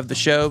 producer of the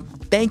show.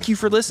 Thank you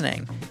for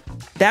listening.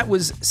 That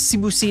was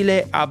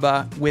Sibusile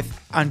Aba with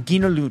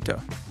Angina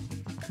Luto.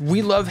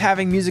 We love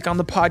having music on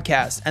the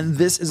podcast, and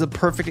this is a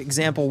perfect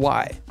example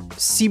why.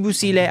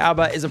 Sibusile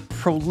Aba is a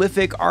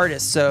prolific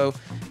artist, so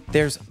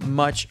there's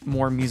much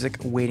more music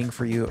waiting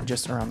for you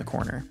just around the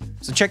corner.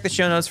 So check the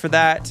show notes for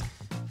that.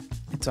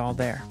 It's all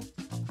there.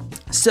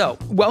 So,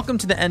 welcome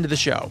to the end of the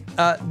show.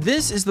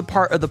 This is the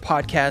part of the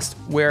podcast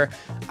where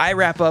I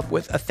wrap up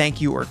with a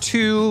thank you or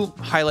two,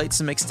 highlight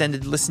some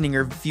extended listening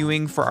or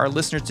viewing for our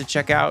listeners to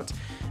check out,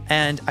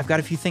 and I've got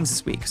a few things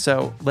this week,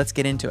 so let's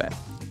get into it.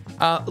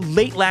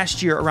 Late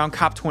last year, around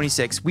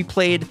COP26, we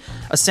played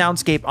a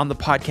soundscape on the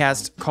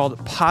podcast called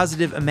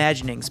Positive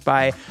Imaginings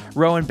by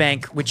Rowan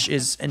Bank, which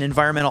is an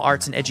environmental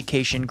arts and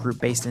education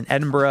group based in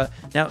Edinburgh.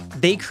 Now,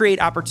 they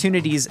create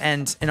opportunities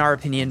and, in our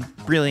opinion,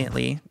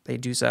 brilliantly, they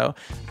do so,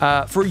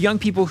 for young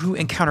people who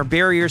encounter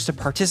barriers to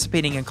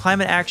participating in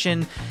climate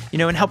action,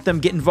 and help them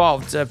get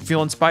involved,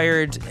 feel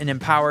inspired and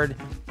empowered.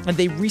 And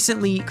they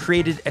recently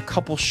created a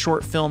couple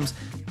short films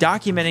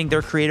documenting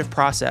their creative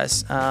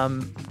process,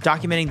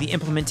 documenting the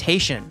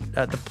implementation,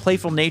 the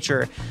playful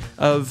nature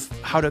of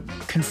how to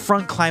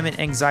confront climate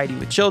anxiety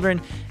with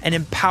children and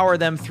empower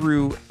them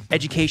through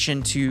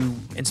education to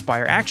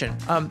inspire action.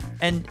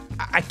 And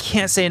I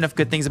can't say enough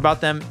good things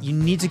about them. You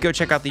need to go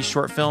check out these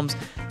short films.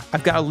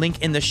 I've got a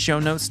link in the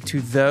show notes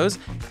to those.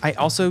 I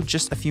also,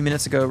 just a few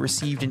minutes ago,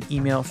 received an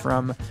email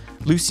from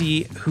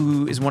Lucy,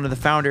 who is one of the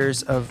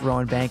founders of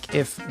Rowan Bank,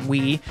 if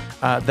we,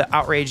 the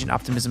Outrage and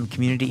Optimism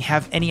community,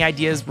 have any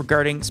ideas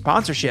regarding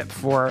sponsorship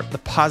for the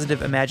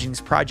Positive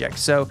Imaginings project.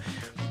 So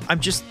I'm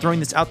just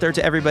throwing this out there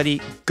to everybody.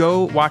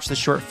 Go watch the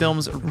short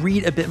films,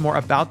 read a bit more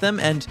about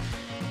them, and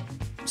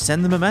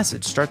send them a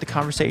message. Start the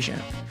conversation.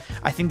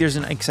 I think there's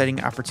an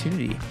exciting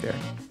opportunity there.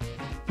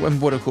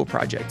 And what a cool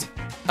project.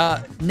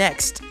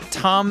 Next,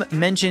 Tom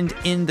mentioned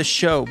in the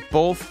show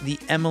both the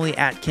Emily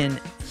Atkin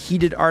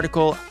heated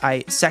article.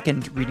 I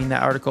second reading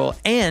that article,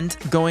 and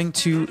going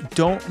to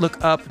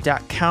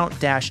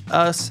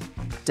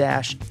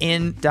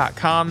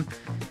don'tlookup.count-us-in.com.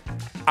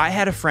 I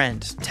had a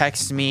friend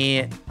text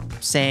me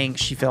saying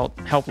she felt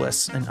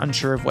helpless and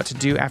unsure of what to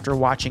do after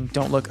watching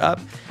Don't Look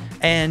Up.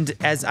 And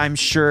as I'm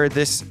sure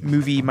this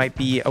movie might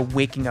be a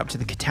waking up to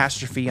the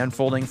catastrophe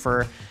unfolding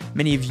for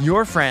many of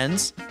your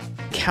friends,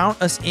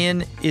 Count Us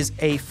In is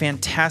a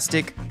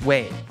fantastic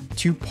way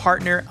to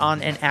partner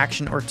on an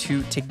action or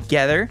two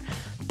together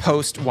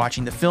post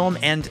watching the film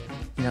and,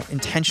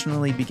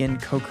 intentionally begin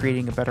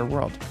co-creating a better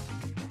world.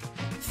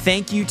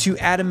 Thank you to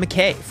Adam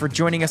McKay for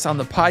joining us on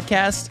the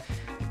podcast.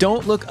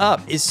 Don't Look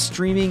Up is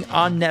streaming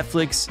on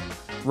Netflix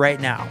right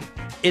now.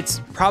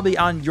 It's probably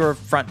on your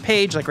front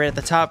page, like right at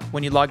the top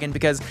when you log in,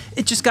 because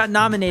it just got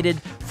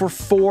nominated for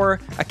 4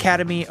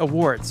 Academy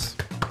Awards.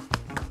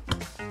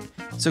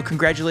 So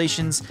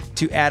congratulations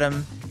to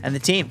Adam and the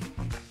team.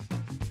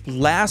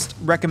 Last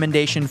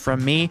recommendation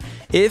from me,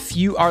 if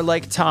you are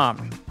like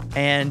Tom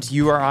and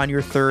you are on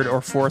your 3rd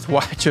or 4th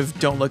watch of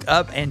Don't Look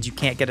Up and you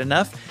can't get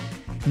enough,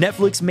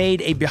 Netflix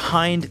made a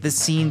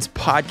behind-the-scenes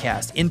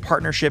podcast in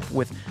partnership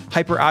with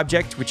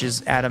Hyperobject, which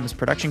is Adam's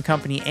production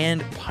company,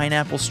 and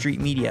Pineapple Street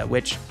Media,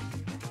 which,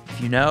 if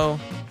you know,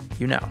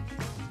 you know.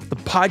 The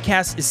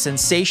podcast is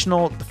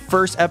sensational. The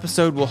first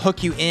episode will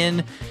hook you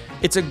in.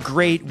 It's a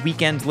great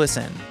weekend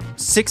listen.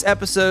 6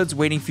 episodes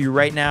waiting for you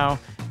right now.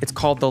 It's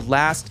called The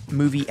Last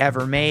Movie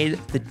Ever Made,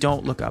 the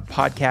Don't Look Up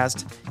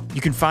podcast.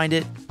 You can find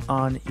it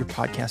on your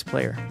podcast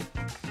player.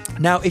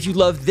 Now, if you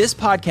love this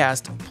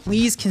podcast,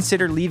 please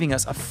consider leaving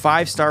us a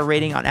 5-star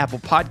rating on Apple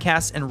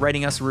Podcasts and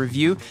writing us a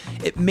review.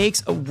 It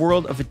makes a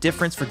world of a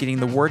difference for getting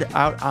the word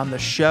out on the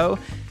show,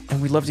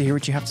 and we'd love to hear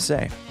what you have to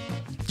say.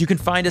 You can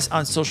find us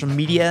on social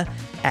media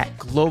at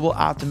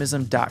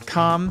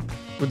globaloptimism.com.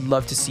 Would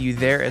love to see you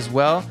there as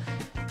well.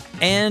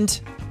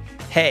 And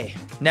hey,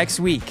 next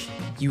week,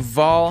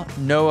 Yuval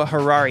Noah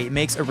Harari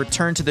makes a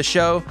return to the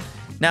show.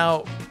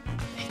 Now,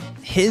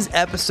 his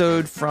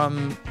episode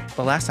from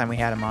the last time we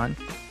had him on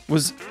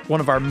was one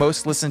of our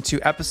most listened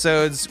to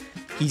episodes.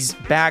 He's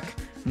back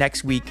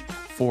next week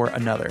for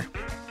another.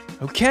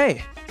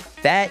 Okay,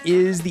 that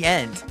is the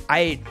end.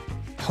 I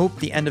hope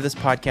the end of this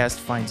podcast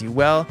finds you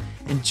well.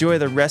 Enjoy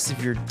the rest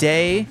of your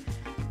day,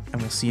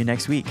 and we'll see you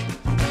next week.